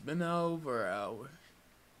 It's been over an hour.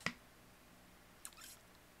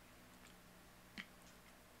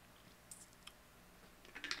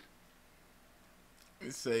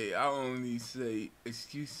 It say, I only say,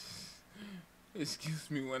 excuse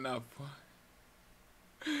me when I fart.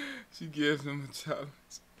 She gives him a challenge.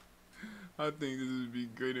 I think this would be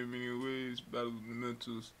great in many ways. Battle the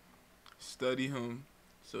mentals. Study him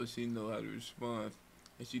so she know how to respond.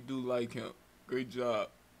 And she do like him. Great job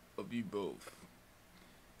of you both.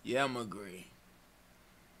 Yeah, I'm agree.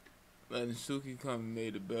 Letting Suki come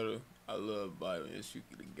made it better. I love Bobby and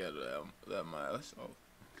Suki together. That my ass off.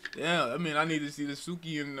 Yeah, I mean, I need to see the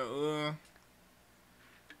Suki in the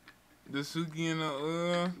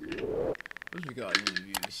what you got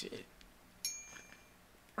interview and shit.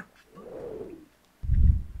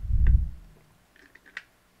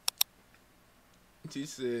 She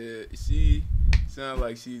said she sounds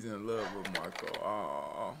like she's in love with Marco.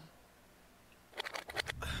 Aww.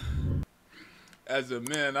 As a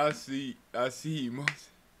man, I see emotion.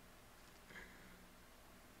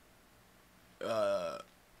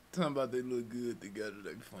 Talking about they look good together,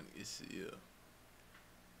 they funny as shit. Yeah.